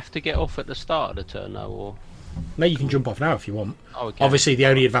 Did we have to get off at the start of the turn though, or? No, you can jump off now if you want. Oh, okay. Obviously, the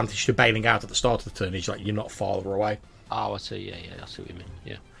only advantage to bailing out at the start of the turn is like you're not farther away. Oh, I see. Yeah, I see what you mean.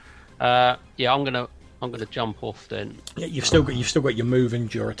 Yeah. Yeah, I'm gonna jump off then. Yeah, you've still got your move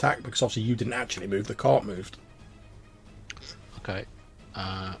and your attack because obviously you didn't actually move. The cart moved. Okay.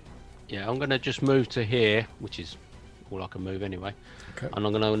 Yeah, I'm gonna just move to here, which is all I can move anyway. Okay. And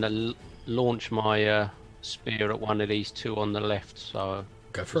I'm gonna launch my spear at one of these 2 on the left, so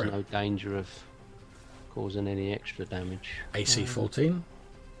Go for there's it. no danger of causing any extra damage. AC 14.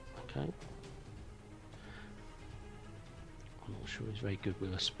 Okay. I'm not sure he's very good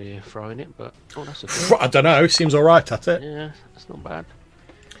with a spear throwing it, but that's a good. I don't know. Seems all right at it. Yeah, that's not bad.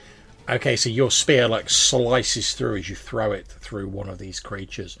 Okay, so your spear like slices through as you throw it through one of these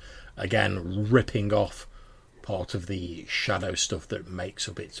creatures, again ripping off part of the shadow stuff that makes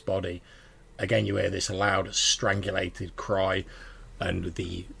up its body. Again, you hear this loud, strangulated cry, and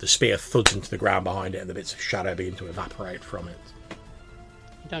the spear thuds into the ground behind it, and the bits of shadow begin to evaporate from it.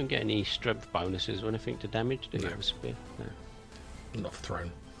 don't get any strength bonuses or anything to damage, do you? No. With a spear? No. Not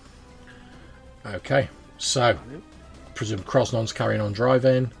thrown. Okay, so presume Krosnon's carrying on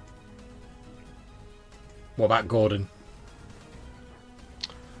driving. What about Gordon?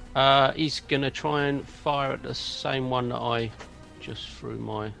 He's going to try and fire at the same one that I just threw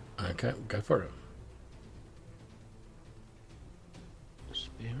my Okay, go for it.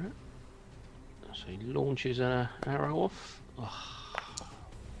 spear at. So he launches an arrow off. Oh,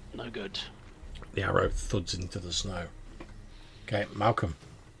 no good. The arrow thuds into the snow. Okay, Malcolm.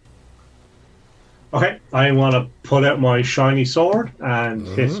 Okay, I want to pull out my shiny sword and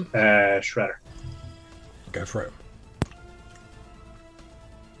hit Shredder. Go for it.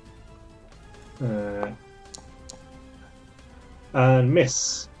 And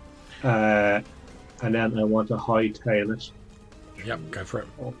miss. And then I want to hightail it. Yep, go for it.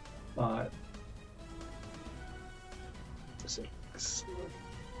 5, 6.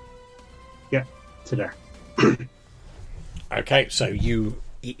 Yeah, to there. Okay, so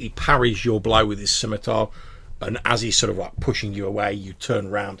he parries your blow with his scimitar, and as he's sort of like pushing you away, you turn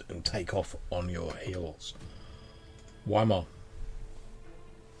round and take off on your heels. Weimar.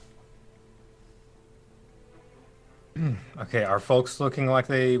 Okay, are folks looking like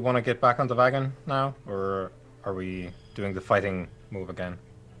they want to get back on the wagon now, or are we doing the fighting move again?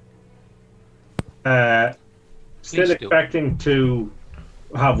 Still do. expecting to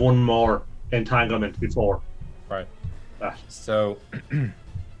have one more entanglement before Right. that. So,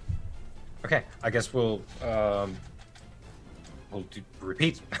 okay, I guess we'll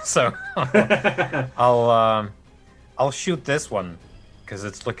repeat. So, I'll shoot this one because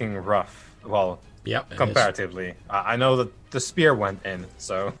it's looking rough. Well, Yep, it is. comparatively, I know that the spear went in,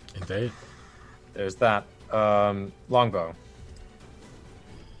 so Indeed. there's that. Longbow.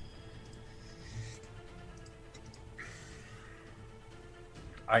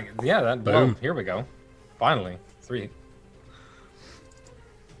 Well, Boom. here we go. Finally, 3.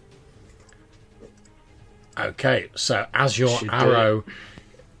 Okay, so as your Should do arrow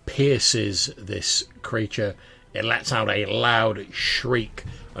pierces this creature, it lets out a loud shriek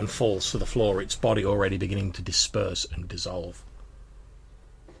and falls to the floor, its body already beginning to disperse and dissolve.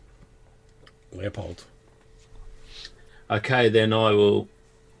 Leopold. Okay, then I will.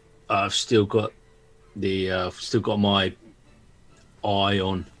 I've still got my eye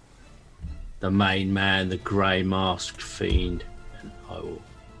on the main man, the grey masked fiend, and I will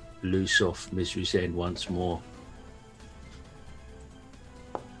loose off Misery's End once more.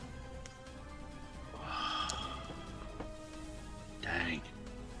 Dang.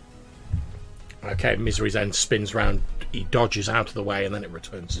 Okay, Misery's End spins round, he dodges out of the way, and then it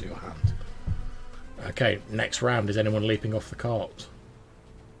returns to your hand. Okay, next round, is anyone leaping off the cart?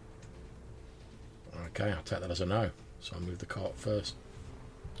 Okay, I'll take that as a no, so I'll move the cart first.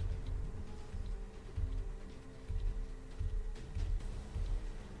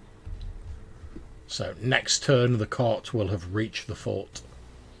 So next turn the cart will have reached the fort.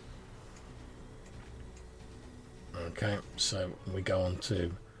 Okay, so we go on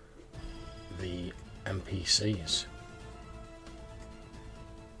to the NPCs.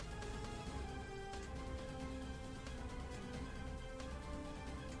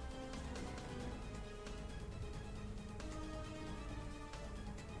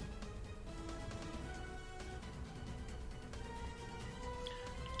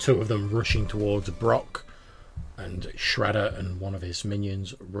 Two of them rushing towards Brock, and Shredder and one of his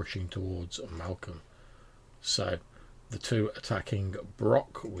minions rushing towards Malcolm. So the two attacking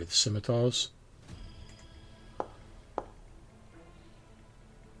Brock with scimitars.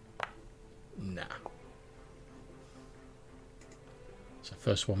 Nah. So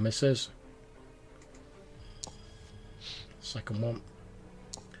first one misses. Second one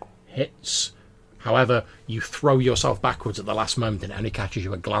hits. However, you throw yourself backwards at the last moment and it only catches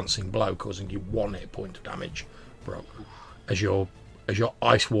you a glancing blow, causing you 1 hit point of damage, Brock. As your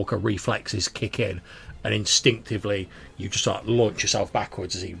Ice Walker reflexes kick in, and instinctively you just start launch yourself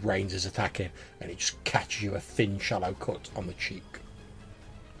backwards as he rains his attack in, and it just catches you a thin, shallow cut on the cheek.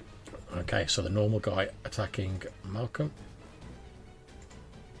 Okay, so the normal guy attacking Malcolm.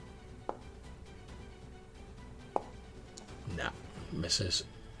 Nah, misses.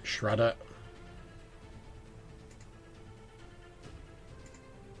 Shredder.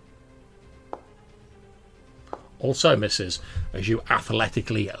 Also misses as you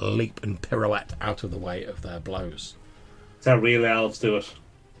athletically leap and pirouette out of the way of their blows. That's how real elves do it.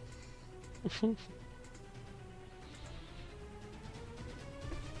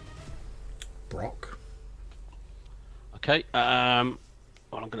 Brock. Okay, well,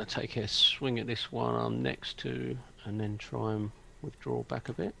 I'm going to take a swing at this one I'm next to, and then try and withdraw back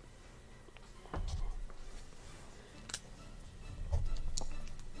a bit.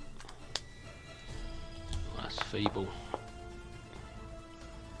 That's feeble.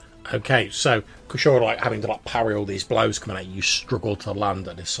 Okay, so because you're like having to like parry all these blows coming at you, you struggle to land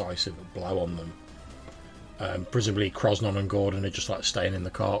a decisive blow on them. Presumably, Krosnon and Gordon are just like staying in the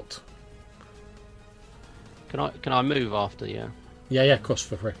cart. Can I move after? Yeah. Yeah, of course,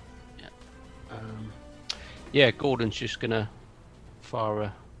 for free. Yeah, Gordon's just gonna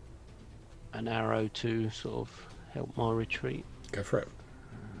fire an arrow to sort of help my retreat. Go for it.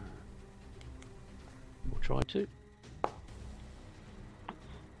 We'll try to.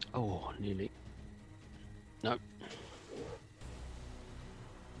 Oh, nearly. No.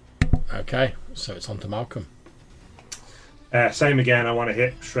 Okay, so it's on to Malcolm. Same again. I want to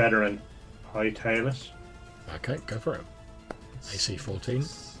hit Shredder and hightail it. Okay, go for it. AC 14.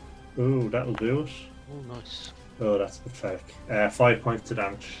 Ooh, that'll do it. Oh, nice. Oh, that's pathetic. 5 points of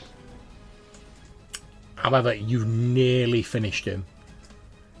damage. However, you nearly finished him.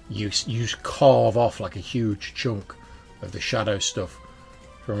 You carve off like a huge chunk of the shadow stuff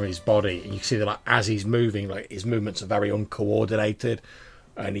from his body, and you see that like, as he's moving, like his movements are very uncoordinated,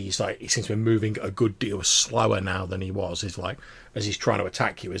 and he seems to be moving a good deal slower now than he was. He's like, as he's trying to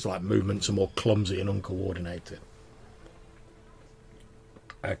attack you, his like movements are more clumsy and uncoordinated.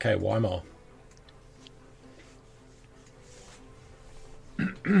 Okay, Weimar.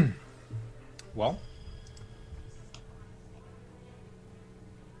 Well.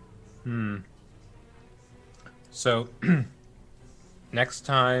 So, next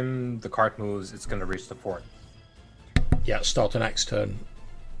time the cart moves, it's going to reach the fort. Yeah, start the next turn.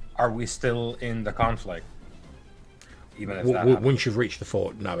 Are we still in the conflict? Even if that happens? Once you've reached the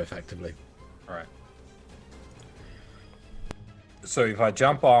fort, no, effectively. All right. So if I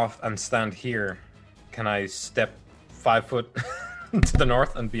jump off and stand here, can I step 5 foot to the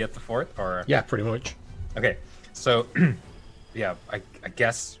north and be at the fort? Or Yeah, pretty much. okay, so yeah, I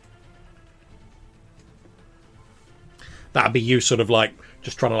guess That'd be you sort of like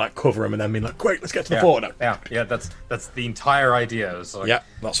just trying to like cover him and then being like, quick, let's get to the yeah, fort now. yeah. That's the entire idea. Is like, Yeah,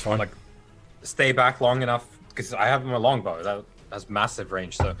 that's fine. like stay back long enough because I have my longbow that has massive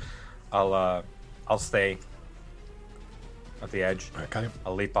range. So I'll stay at the edge. Okay.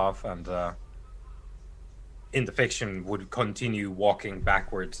 I'll leap off and in the fiction would continue walking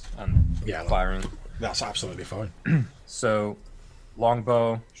backwards and Yeah, firing. That's absolutely fine. So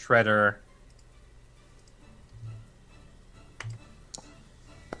longbow, shredder.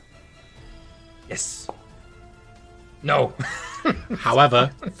 Yes. No.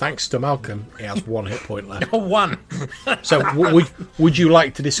 However, thanks to Malcolm, he has 1 hit point left. One. So would you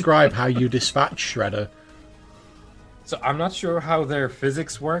like to describe how you dispatch Shredder? So I'm not sure how their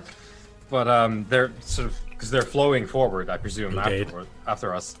physics work, but they're sort of because they're flowing forward, I presume, Indeed.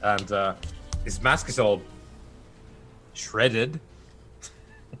 after us, and his mask is all shredded.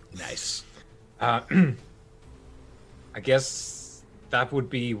 Nice. I guess that would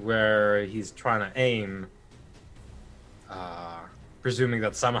be where he's trying to aim. Presuming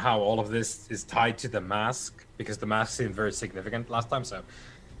that somehow all of this is tied to the mask, because the mask seemed very significant last time. So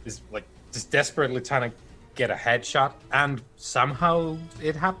he's like just desperately trying to get a headshot, and somehow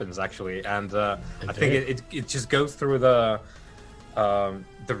it happens actually. And I think it just goes through the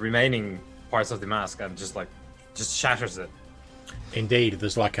remaining parts of the mask and just shatters it. Indeed,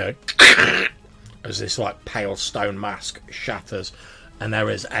 there's like a as this like pale stone mask shatters, and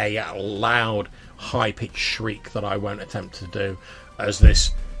there is a loud, high-pitched shriek that I won't attempt to do, as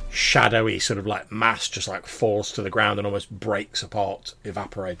this shadowy sort of like mass just like falls to the ground and almost breaks apart,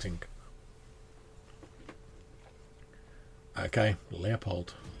 evaporating. Okay,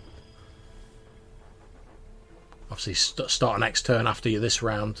 Leopold. Obviously, start next turn after you this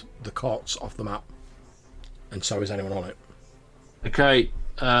round. The cart's off the map, and so is anyone on it. Okay,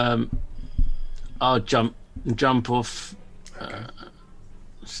 I'll jump off. Okay.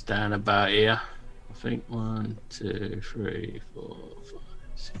 Stand about here. I think 1, 2, 3, 4, 5,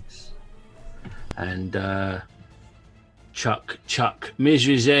 6, and chuck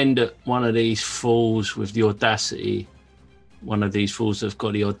Misery's End at one of these fools with the audacity. One of these fools have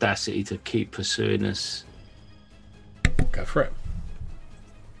got the audacity to keep pursuing us. Go for it.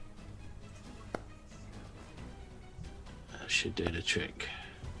 That should do the trick.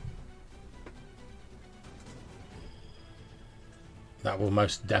 That will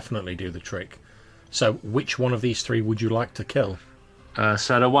most definitely do the trick. So, which one of these 3 would you like to kill?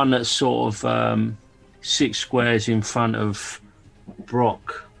 So the one that's sort of 6 squares in front of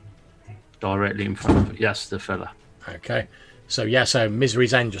Brock, directly in front of it. That's the fella. Okay. So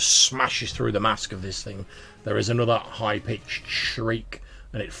Misery's End just smashes through the mask of this thing. There is another high-pitched shriek,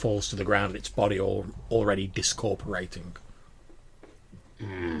 and it falls to the ground, its body already discorporating.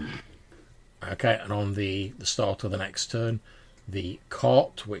 Okay, and on the start of the next turn, the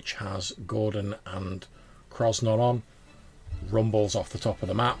cart, which has Gordon and Krosnon on, rumbles off the top of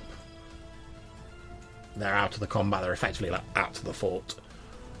the map. They're out of the combat. They're effectively like out of the fort.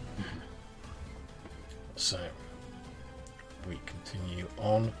 So we continue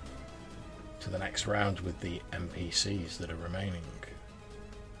on to the next round with the NPCs that are remaining.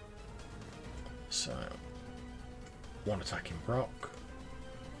 So one attacking Brock.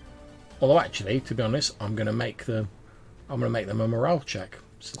 Although actually, to be honest, I'm going to make them a morale check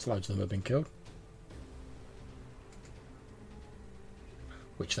since loads of them have been killed,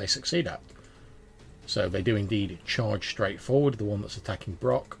 which they succeed at. So they do indeed charge straight forward. The one that's attacking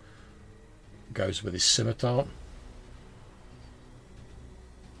Brock goes with his scimitar.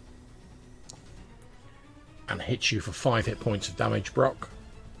 And hits you for 5 hit points of damage, Brock.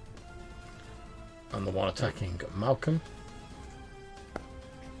 And the one attacking Malcolm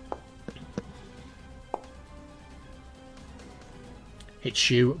hits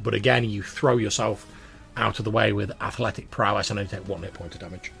you, but again you throw yourself out of the way with athletic prowess and only take 1 hit point of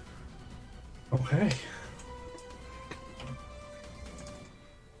damage. Okay.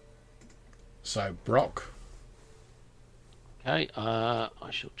 So Brock. Okay, I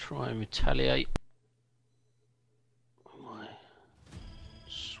shall try and retaliate. My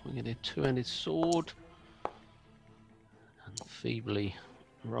swinging a two-handed sword, and feebly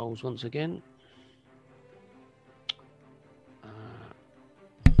rolls once again.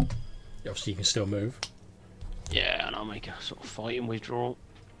 Obviously you can still move. Yeah, and I'll make a sort of fighting withdrawal.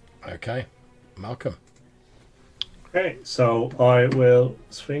 Okay, Malcolm. Okay, so I will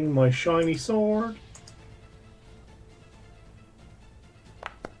swing my shiny sword.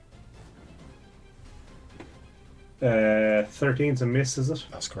 Uh, 13's a miss, is it?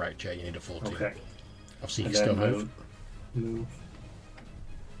 That's correct, Jay. You need a 14. Okay. Obviously you And can still then move. I'll move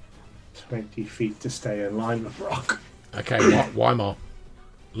 20 feet to stay in line with Brock. Okay, Weimar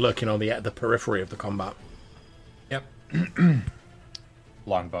lurking on the periphery of the combat. Yep.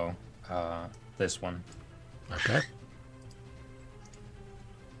 Longbow. This one. Okay.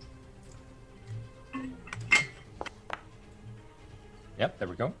 Yep, there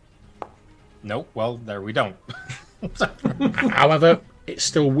we go. Nope, well, there we don't. However, it's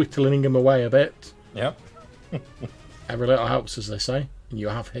still whittling him away a bit. Yep. Every little helps, as they say. And you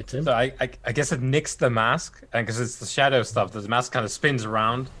have hit him. So I guess it nicks the mask, and because it's the shadow stuff, the mask kind of spins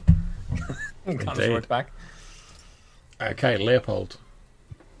around. Kind of sword back. Okay, Leopold.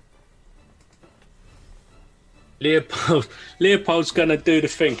 Leopold's going to do the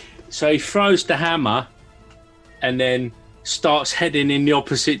thing. So he throws the hammer and then starts heading in the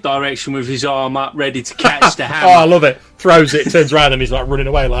opposite direction with his arm up, ready to catch the hammer. Oh, I love it. Throws it, turns around, and he's like running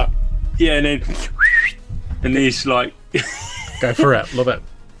away like. Yeah, and he's like... Go for it. Love it.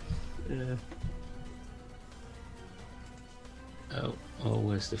 Yeah. Oh,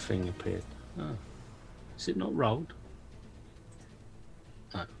 where's the thing appeared? Oh. Is it not rolled?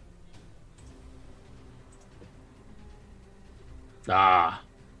 No.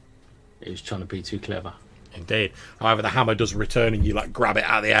 He was trying to be too clever. Indeed. However, the hammer does return, and you like grab it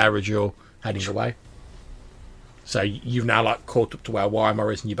out of the air as you're heading away. So you've now like caught up to where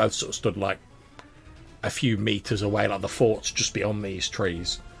Weimar is, and you both sort of stood like a few meters away, like the fort's just beyond these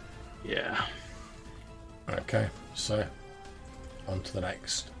trees. Yeah. Okay, so on to the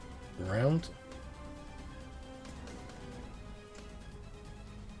next round.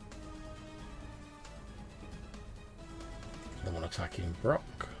 The one attacking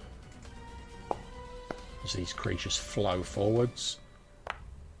Brock. As these creatures flow forwards.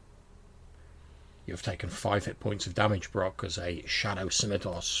 You've taken 5 hit points of damage, Brock, as a shadow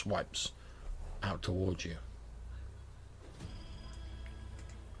scimitar swipes out towards you.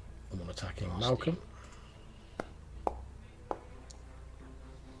 The one attacking Malcolm.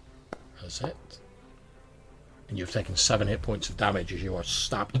 That's it. And you've taken 7 hit points of damage as you are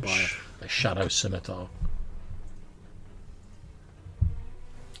stabbed by a shadow scimitar.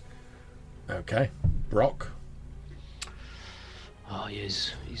 Okay, Brock. Oh,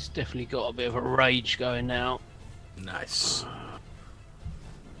 he's definitely got a bit of a rage going now. Nice.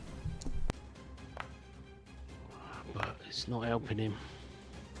 But it's not helping him.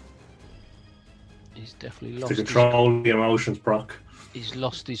 He's definitely To lost control the emotions, Brock. he's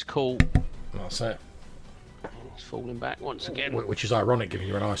lost his cool. That's it. He's falling back once again. Which is ironic, given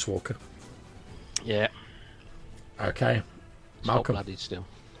you're an ice walker. Yeah. Okay, He's Malcolm. hot-blooded still.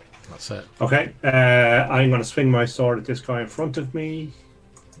 That's it. Okay, I'm going to swing my sword at this guy in front of me.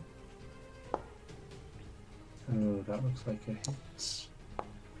 Oh, that looks like a hit.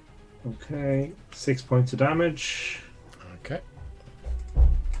 Okay, 6 points of damage. Okay.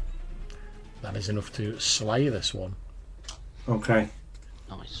 That is enough to slay this one. Okay.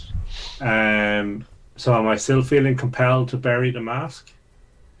 Nice. So am I still feeling compelled to bury the mask?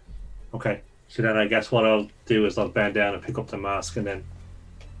 Okay. So then I guess what I'll do is I'll bend down and pick up the mask and then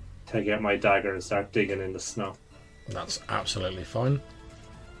take out my dagger and start digging in the snow. That's absolutely fine.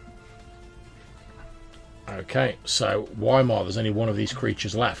 Okay, so Weimar, there's only one of these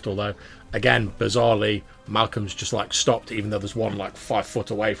creatures left, although, again, bizarrely, Malcolm's just, like, stopped, even though there's one, like, 5 foot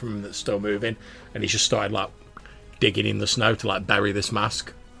away from him that's still moving, and he's just started, like, digging in the snow to, like, bury this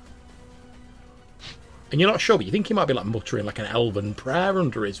mask. And you're not sure, but you think he might be, like, muttering, like, an elven prayer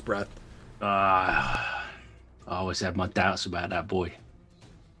under his breath. I always had my doubts about that boy.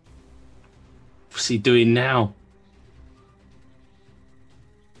 What's he doing now?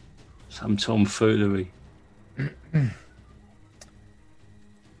 Some tomfoolery.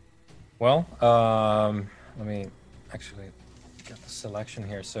 Well, let me actually get the selection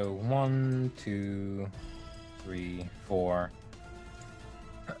here. So 1, 2, 3, 4.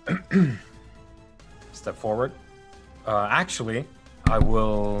 Step forward. Actually, I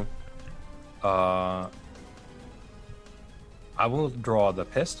will draw the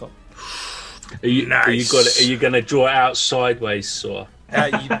pistol. Are you Nice. are you going to draw it out sideways, Saw? No,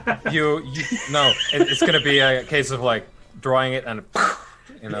 it's going to be a case of like drawing it and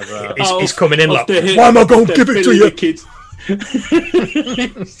He's coming in like, the hip, why am I going to the give it to Billy you? the Kid.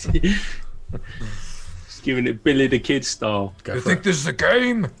 Just giving it Billy the Kid style. Go You for think it. this is a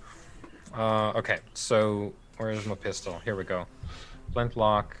game? Okay, so where's my pistol? Here we go.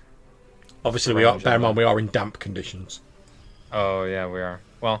 Flintlock. Obviously, bear in mind, we are in damp conditions. Oh yeah, we are.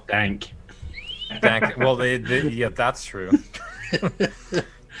 Well, Dank. well, yeah, that's true.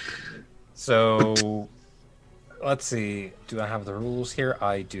 So, let's see. Do I have the rules here?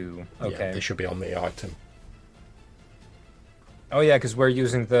 I do. Okay. Yeah, they should be on the item. Oh yeah, because we're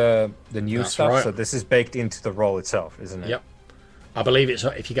using the new That's stuff, right. so this is baked into the roll itself, isn't it? Yep. I believe it's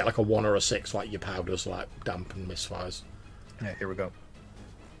if you get like a 1 or a 6, like your powders like damp and misfires. Yeah. Here we go.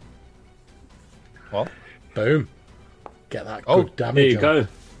 Well, Boom. Get that Oh, good damage. There you on. go.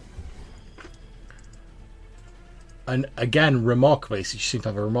 And again, remarkably, you seem to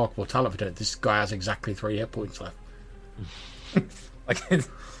have a remarkable talent for doing it. This guy has exactly 3 hit points left. like,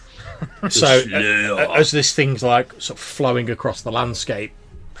 So Yeah. as this thing's like sort of flowing across the landscape,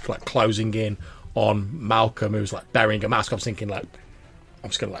 like closing in on Malcolm, who's like burying a mask, I was thinking like, I'm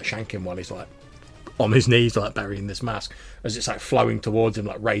just gonna like shank him while he's like on his knees, like burying this mask. As it's like flowing towards him,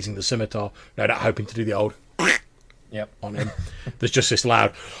 like raising the scimitar, no doubt hoping to do the old yep. on him. There's just this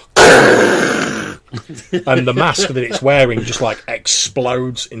loud and the mask that it's wearing just like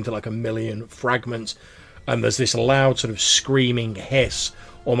explodes into like a million fragments, and there's this loud sort of screaming hiss,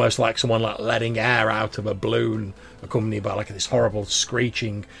 almost like someone like letting air out of a balloon, accompanied by like this horrible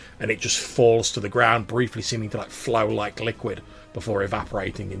screeching, and it just falls to the ground, briefly seeming to like flow like liquid before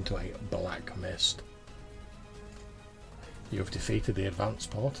evaporating into a black mist. You have defeated the advance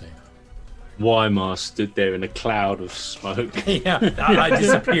party. Weimar stood there in a cloud of smoke. Yeah, I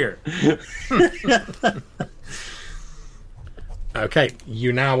disappear. Okay,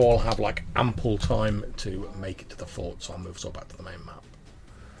 you now all have like ample time to make it to the fort, so I'll move us all back to the main map.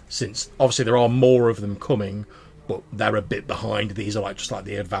 Since obviously there are more of them coming, but they're a bit behind. These are like just like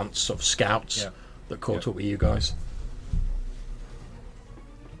the advanced sort of scouts that caught up with you guys.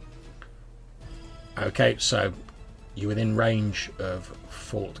 Okay, so you're within range of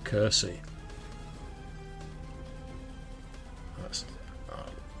Fort Kersey.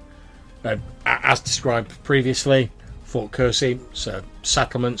 As described previously, Fort Kersey, so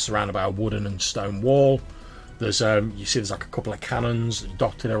settlement surrounded by a wooden and stone wall. There's you see there's like a couple of cannons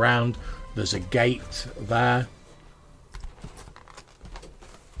dotted around. There's a gate there.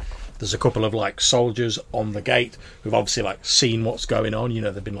 There's a couple of like soldiers on the gate who've obviously like seen what's going on. You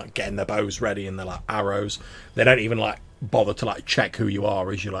know, they've been like getting their bows ready and they're like arrows. They don't even like bother to like check who you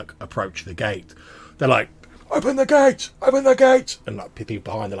are as you like approach the gate. They're like, open the gate, open the gate, and like people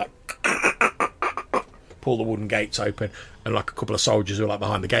behind, they're like pull the wooden gates open, and like a couple of soldiers who are like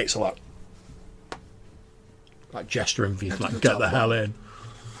behind the gates are like gesturing for you to like get the hell in.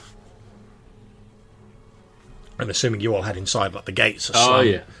 And assuming you all head inside, like the gates are slammed. Oh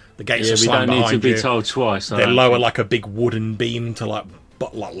yeah. The gates Yeah, are we slammed don't need to behind be you. told twice. They lower like a big wooden beam to like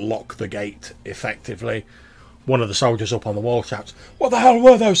lock the gate effectively. One of the soldiers up on the wall shouts, "What the hell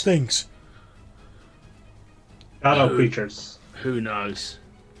were those things?" Shadow creatures. Who knows?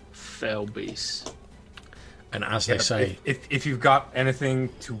 fell beast. And as they say, if you've got anything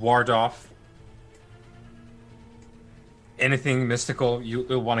to ward off anything mystical,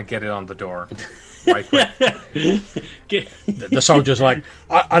 you'll want to get it on the door. Right quick. the soldier's like,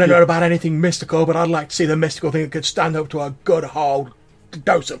 I don't know about anything mystical, but I'd like to see the mystical thing that could stand up to a good hard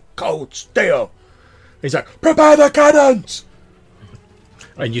dose of cold steel. He's like, prepare the cannons!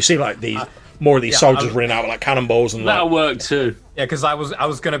 And you see like these more of these soldiers running out with like cannonballs and that'll work too. Yeah, because I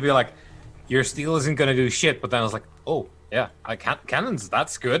was gonna be like, your steel isn't gonna do shit, but then I was like, oh yeah, cannons,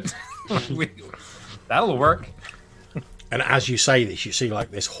 that's good. That'll work. And as you say this, you see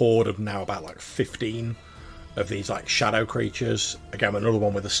like this horde of now about like 15 of these like shadow creatures. Again, another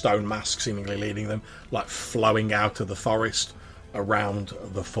one with a stone mask seemingly leading them, like flowing out of the forest around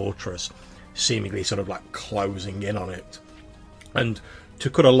the fortress, seemingly sort of like closing in on it. And to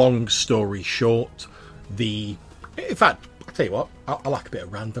cut a long story short, in fact, I'll tell you what, I like a bit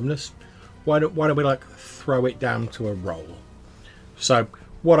of randomness. Why don't we like throw it down to a roll? So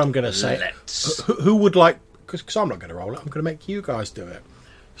what I'm going to say, who would like, because I'm not going to roll it, I'm going to make you guys do it.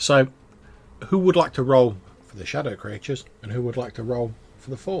 So who would like to roll for the shadow creatures and who would like to roll for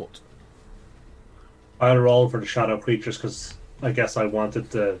the fort? I'll roll for the shadow creatures because I guess I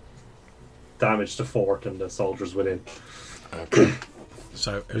wanted to damage the fort and the soldiers within. Okay.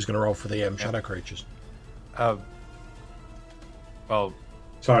 So who's going to roll for the shadow creatures? Well,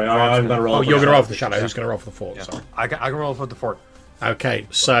 sorry, I'm going to roll. Oh, you're going to roll for the shadow. Who's going to roll for the fort? Yeah. Sorry. I can roll for the fort. Okay,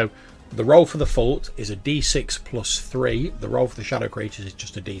 so the roll for the fort is a D6 plus 3. The roll for the shadow creatures is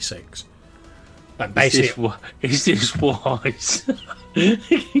just a D6. And basically, is this wise?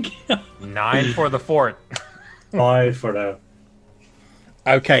 9 for the fort. 5 for the.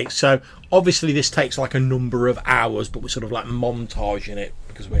 Okay, so obviously this takes like a number of hours, but we're sort of like montaging it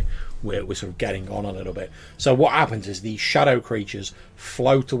because we're sort of getting on a little bit. So what happens is these shadow creatures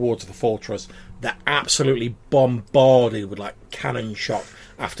flow towards the fortress. They're absolutely bombarded with like cannon shot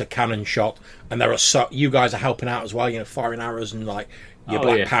after cannon shot, and you guys are helping out as well. You know, firing arrows and like your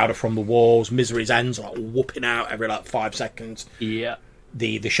black powder from the walls. Misery's ends are like whooping out every like 5 seconds. Yeah.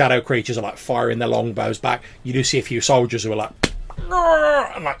 The shadow creatures are like firing their longbows back. You do see a few soldiers who are like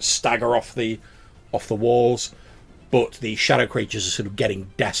and like stagger off the walls, but the shadow creatures are sort of getting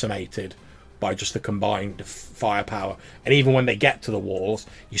decimated by just the combined firepower. And even when they get to the walls,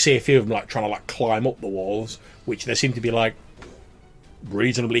 you see a few of them like trying to like climb up the walls, which they seem to be like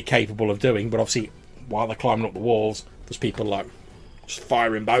reasonably capable of doing. But obviously, while they're climbing up the walls, there's people like just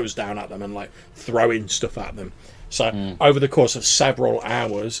firing bows down at them and like throwing stuff at them. So over the course of several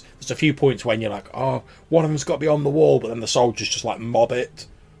hours, there's a few points when you're like, oh, one of them's got to be on the wall, but then the soldiers just like mob it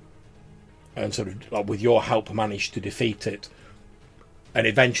and sort of like with your help manage to defeat it. And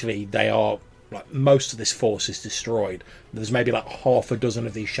eventually they are like, most of this force is destroyed. There's maybe like half a dozen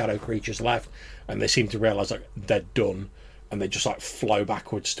of these shadow creatures left, and they seem to realise like they're done, and they just like flow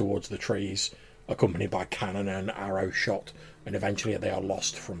backwards towards the trees, accompanied by cannon and arrow shot, and eventually they are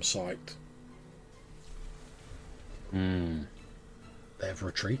lost from sight. They've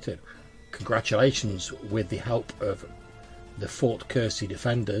retreated. Congratulations, with the help of the Fort Kersey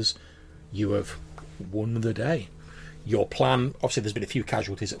defenders, you have won the day. Your plan, obviously there's been a few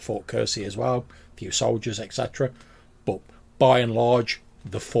casualties at Fort Kersey as well, a few soldiers, etc. But by and large,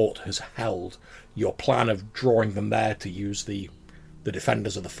 the fort has held. Your plan of drawing them there to use the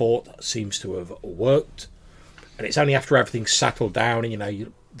defenders of the fort seems to have worked. And it's only after everything's settled down, and, you know,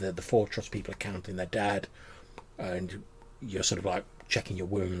 the fortress people are counting their dead, and you're sort of like checking your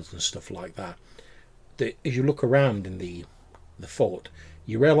wounds and stuff like that, that as you look around in the fort,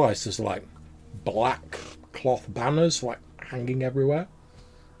 you realise there's like black cloth banners like hanging everywhere,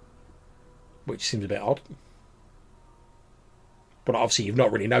 which seems a bit odd. But obviously you've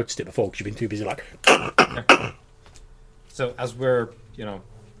not really noticed it before because you've been too busy like. So as we're, you know,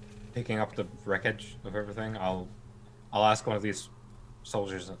 picking up the wreckage of everything, I'll ask one of these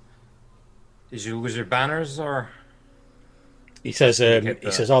soldiers, did you lose your banners, or? He says,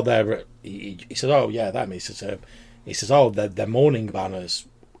 he says, oh, they're. He says, oh, yeah, them. He says, oh, they're mourning banners.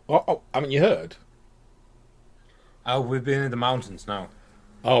 Oh, haven't you heard? Oh, we've been in the mountains now.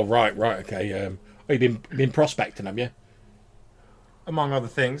 Oh, right, okay. Oh, you've been prospecting, have you? Among other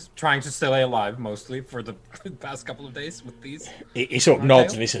things, trying to stay alive mostly for the past couple of days with these. He sort of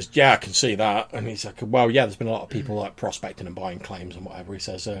nods and he says, yeah, I can see that. And he's like, well, yeah, there's been a lot of people like prospecting and buying claims and whatever. He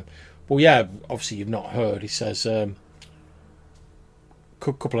says, well, yeah, obviously you've not heard. He says, a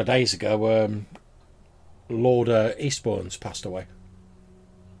couple of days ago, Lord Eastbourne's passed away.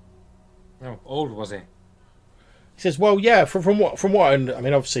 Oh, old was he? He says, well, yeah, from what, and I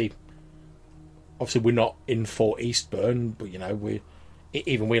mean, obviously we're not in Fort Eastbourne, but you know,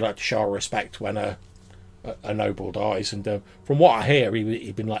 even we like to show our respect when a noble dies. And from what I hear,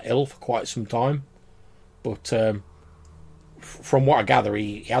 he'd been like ill for quite some time. But from what I gather,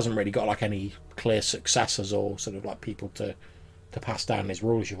 he hasn't really got like any clear successors or sort of like people to pass down his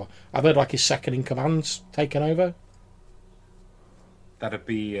rulership. I've heard like his second in command's taken over. That'd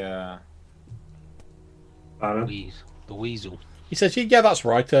be Bannon. The Weasel. He says, yeah, that's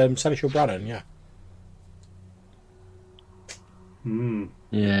right, Seneschal Brannon, yeah.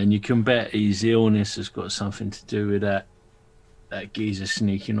 Yeah, and you can bet his illness has got something to do with that geezer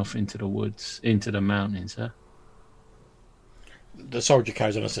sneaking off into the woods, into the mountains, huh? The soldier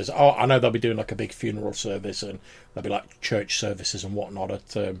goes on and says, oh, I know they'll be doing like a big funeral service, and there'll be like church services and whatnot at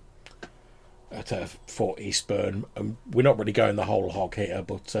Fort Eastburn, and we're not really going the whole hog here,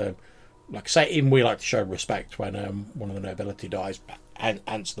 but like I say, even we like to show respect when one of the nobility dies,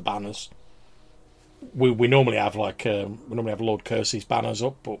 hence the banners. We normally have like Lord Kersey's banners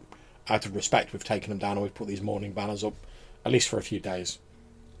up, but out of respect we've taken them down and we've put these mourning banners up, at least for a few days.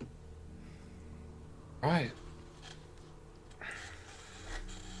 right.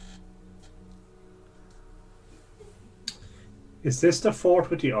 Is this the fort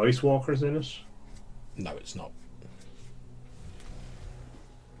with the ice walkers in it? No, it's not.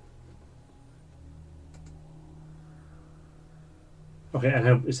 Okay,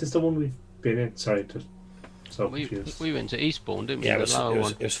 and is this the one we've been in? Sorry, so We confused. went to Eastbourne, didn't we? Yeah, The lower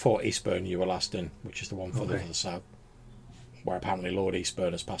one. it was Fort Eastburn you were last in, which is the one further Okay. to the south, where apparently Lord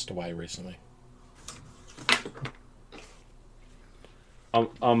Eastburn has passed away recently.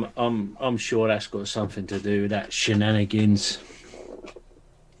 I'm sure that's got something to do with that shenanigans.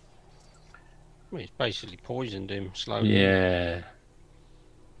 Well, he's basically poisoned him slowly. Yeah,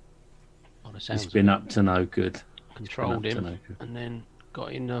 By the sounds it's of been it. up to no good. Controlled It's been him, up to no good. and then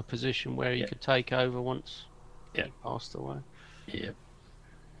got in a position where he Yeah. could take over once Yeah. he passed away. Yep.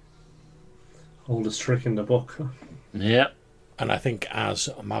 Oldest trick in the book. Yep. And I think, as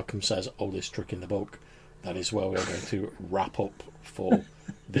Malcolm says, oldest trick in the book, that is where we're going to wrap up for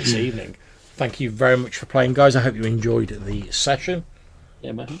this evening. Thank you very much for playing, guys. I hope you enjoyed the session.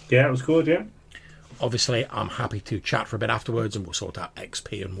 Yeah, man. Yeah, it was good, yeah. Obviously, I'm happy to chat for a bit afterwards and we'll sort out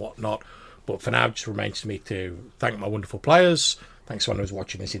XP and whatnot. But for now, it just remains to me to thank my wonderful players. Thanks to anyone who's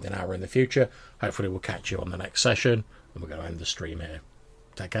watching this either now or in the future. Hopefully, we'll catch you on the next session. And we're going to end the stream here.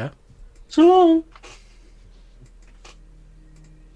 Take care. So long.